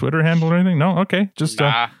 Your Twitter handle or anything? No. Okay, just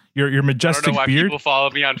your majestic I don't know why beard. People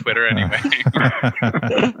follow me on Twitter anyway.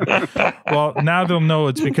 Well, now they'll know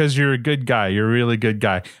it's because you're a good guy. You're a really good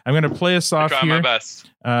guy. I'm going to play us off here. My best.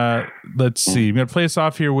 Let's see. I'm going to play us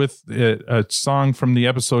off here with a song from the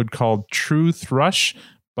episode called "True Thrush"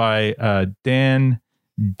 by Dan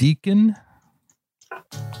Deacon.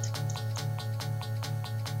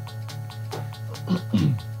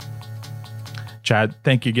 Chad,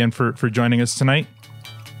 thank you again for joining us tonight.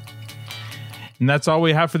 And that's all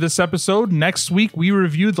we have for this episode. Next week, we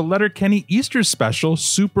review the Letterkenny Easter special,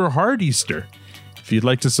 Super Hard Easter. If you'd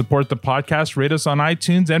like to support the podcast, rate us on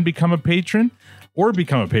iTunes and become a patron, or you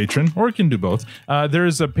can do both. There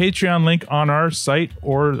is a Patreon link on our site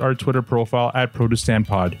or our Twitter profile at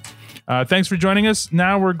ProtestanPod. Thanks for joining us.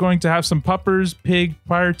 Now we're going to have some puppers, pig,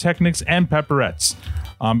 pyrotechnics, and pepperettes.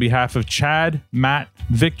 On behalf of Chad, Matt,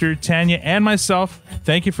 Victor, Tanya, and myself,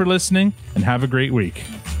 thank you for listening and have a great week.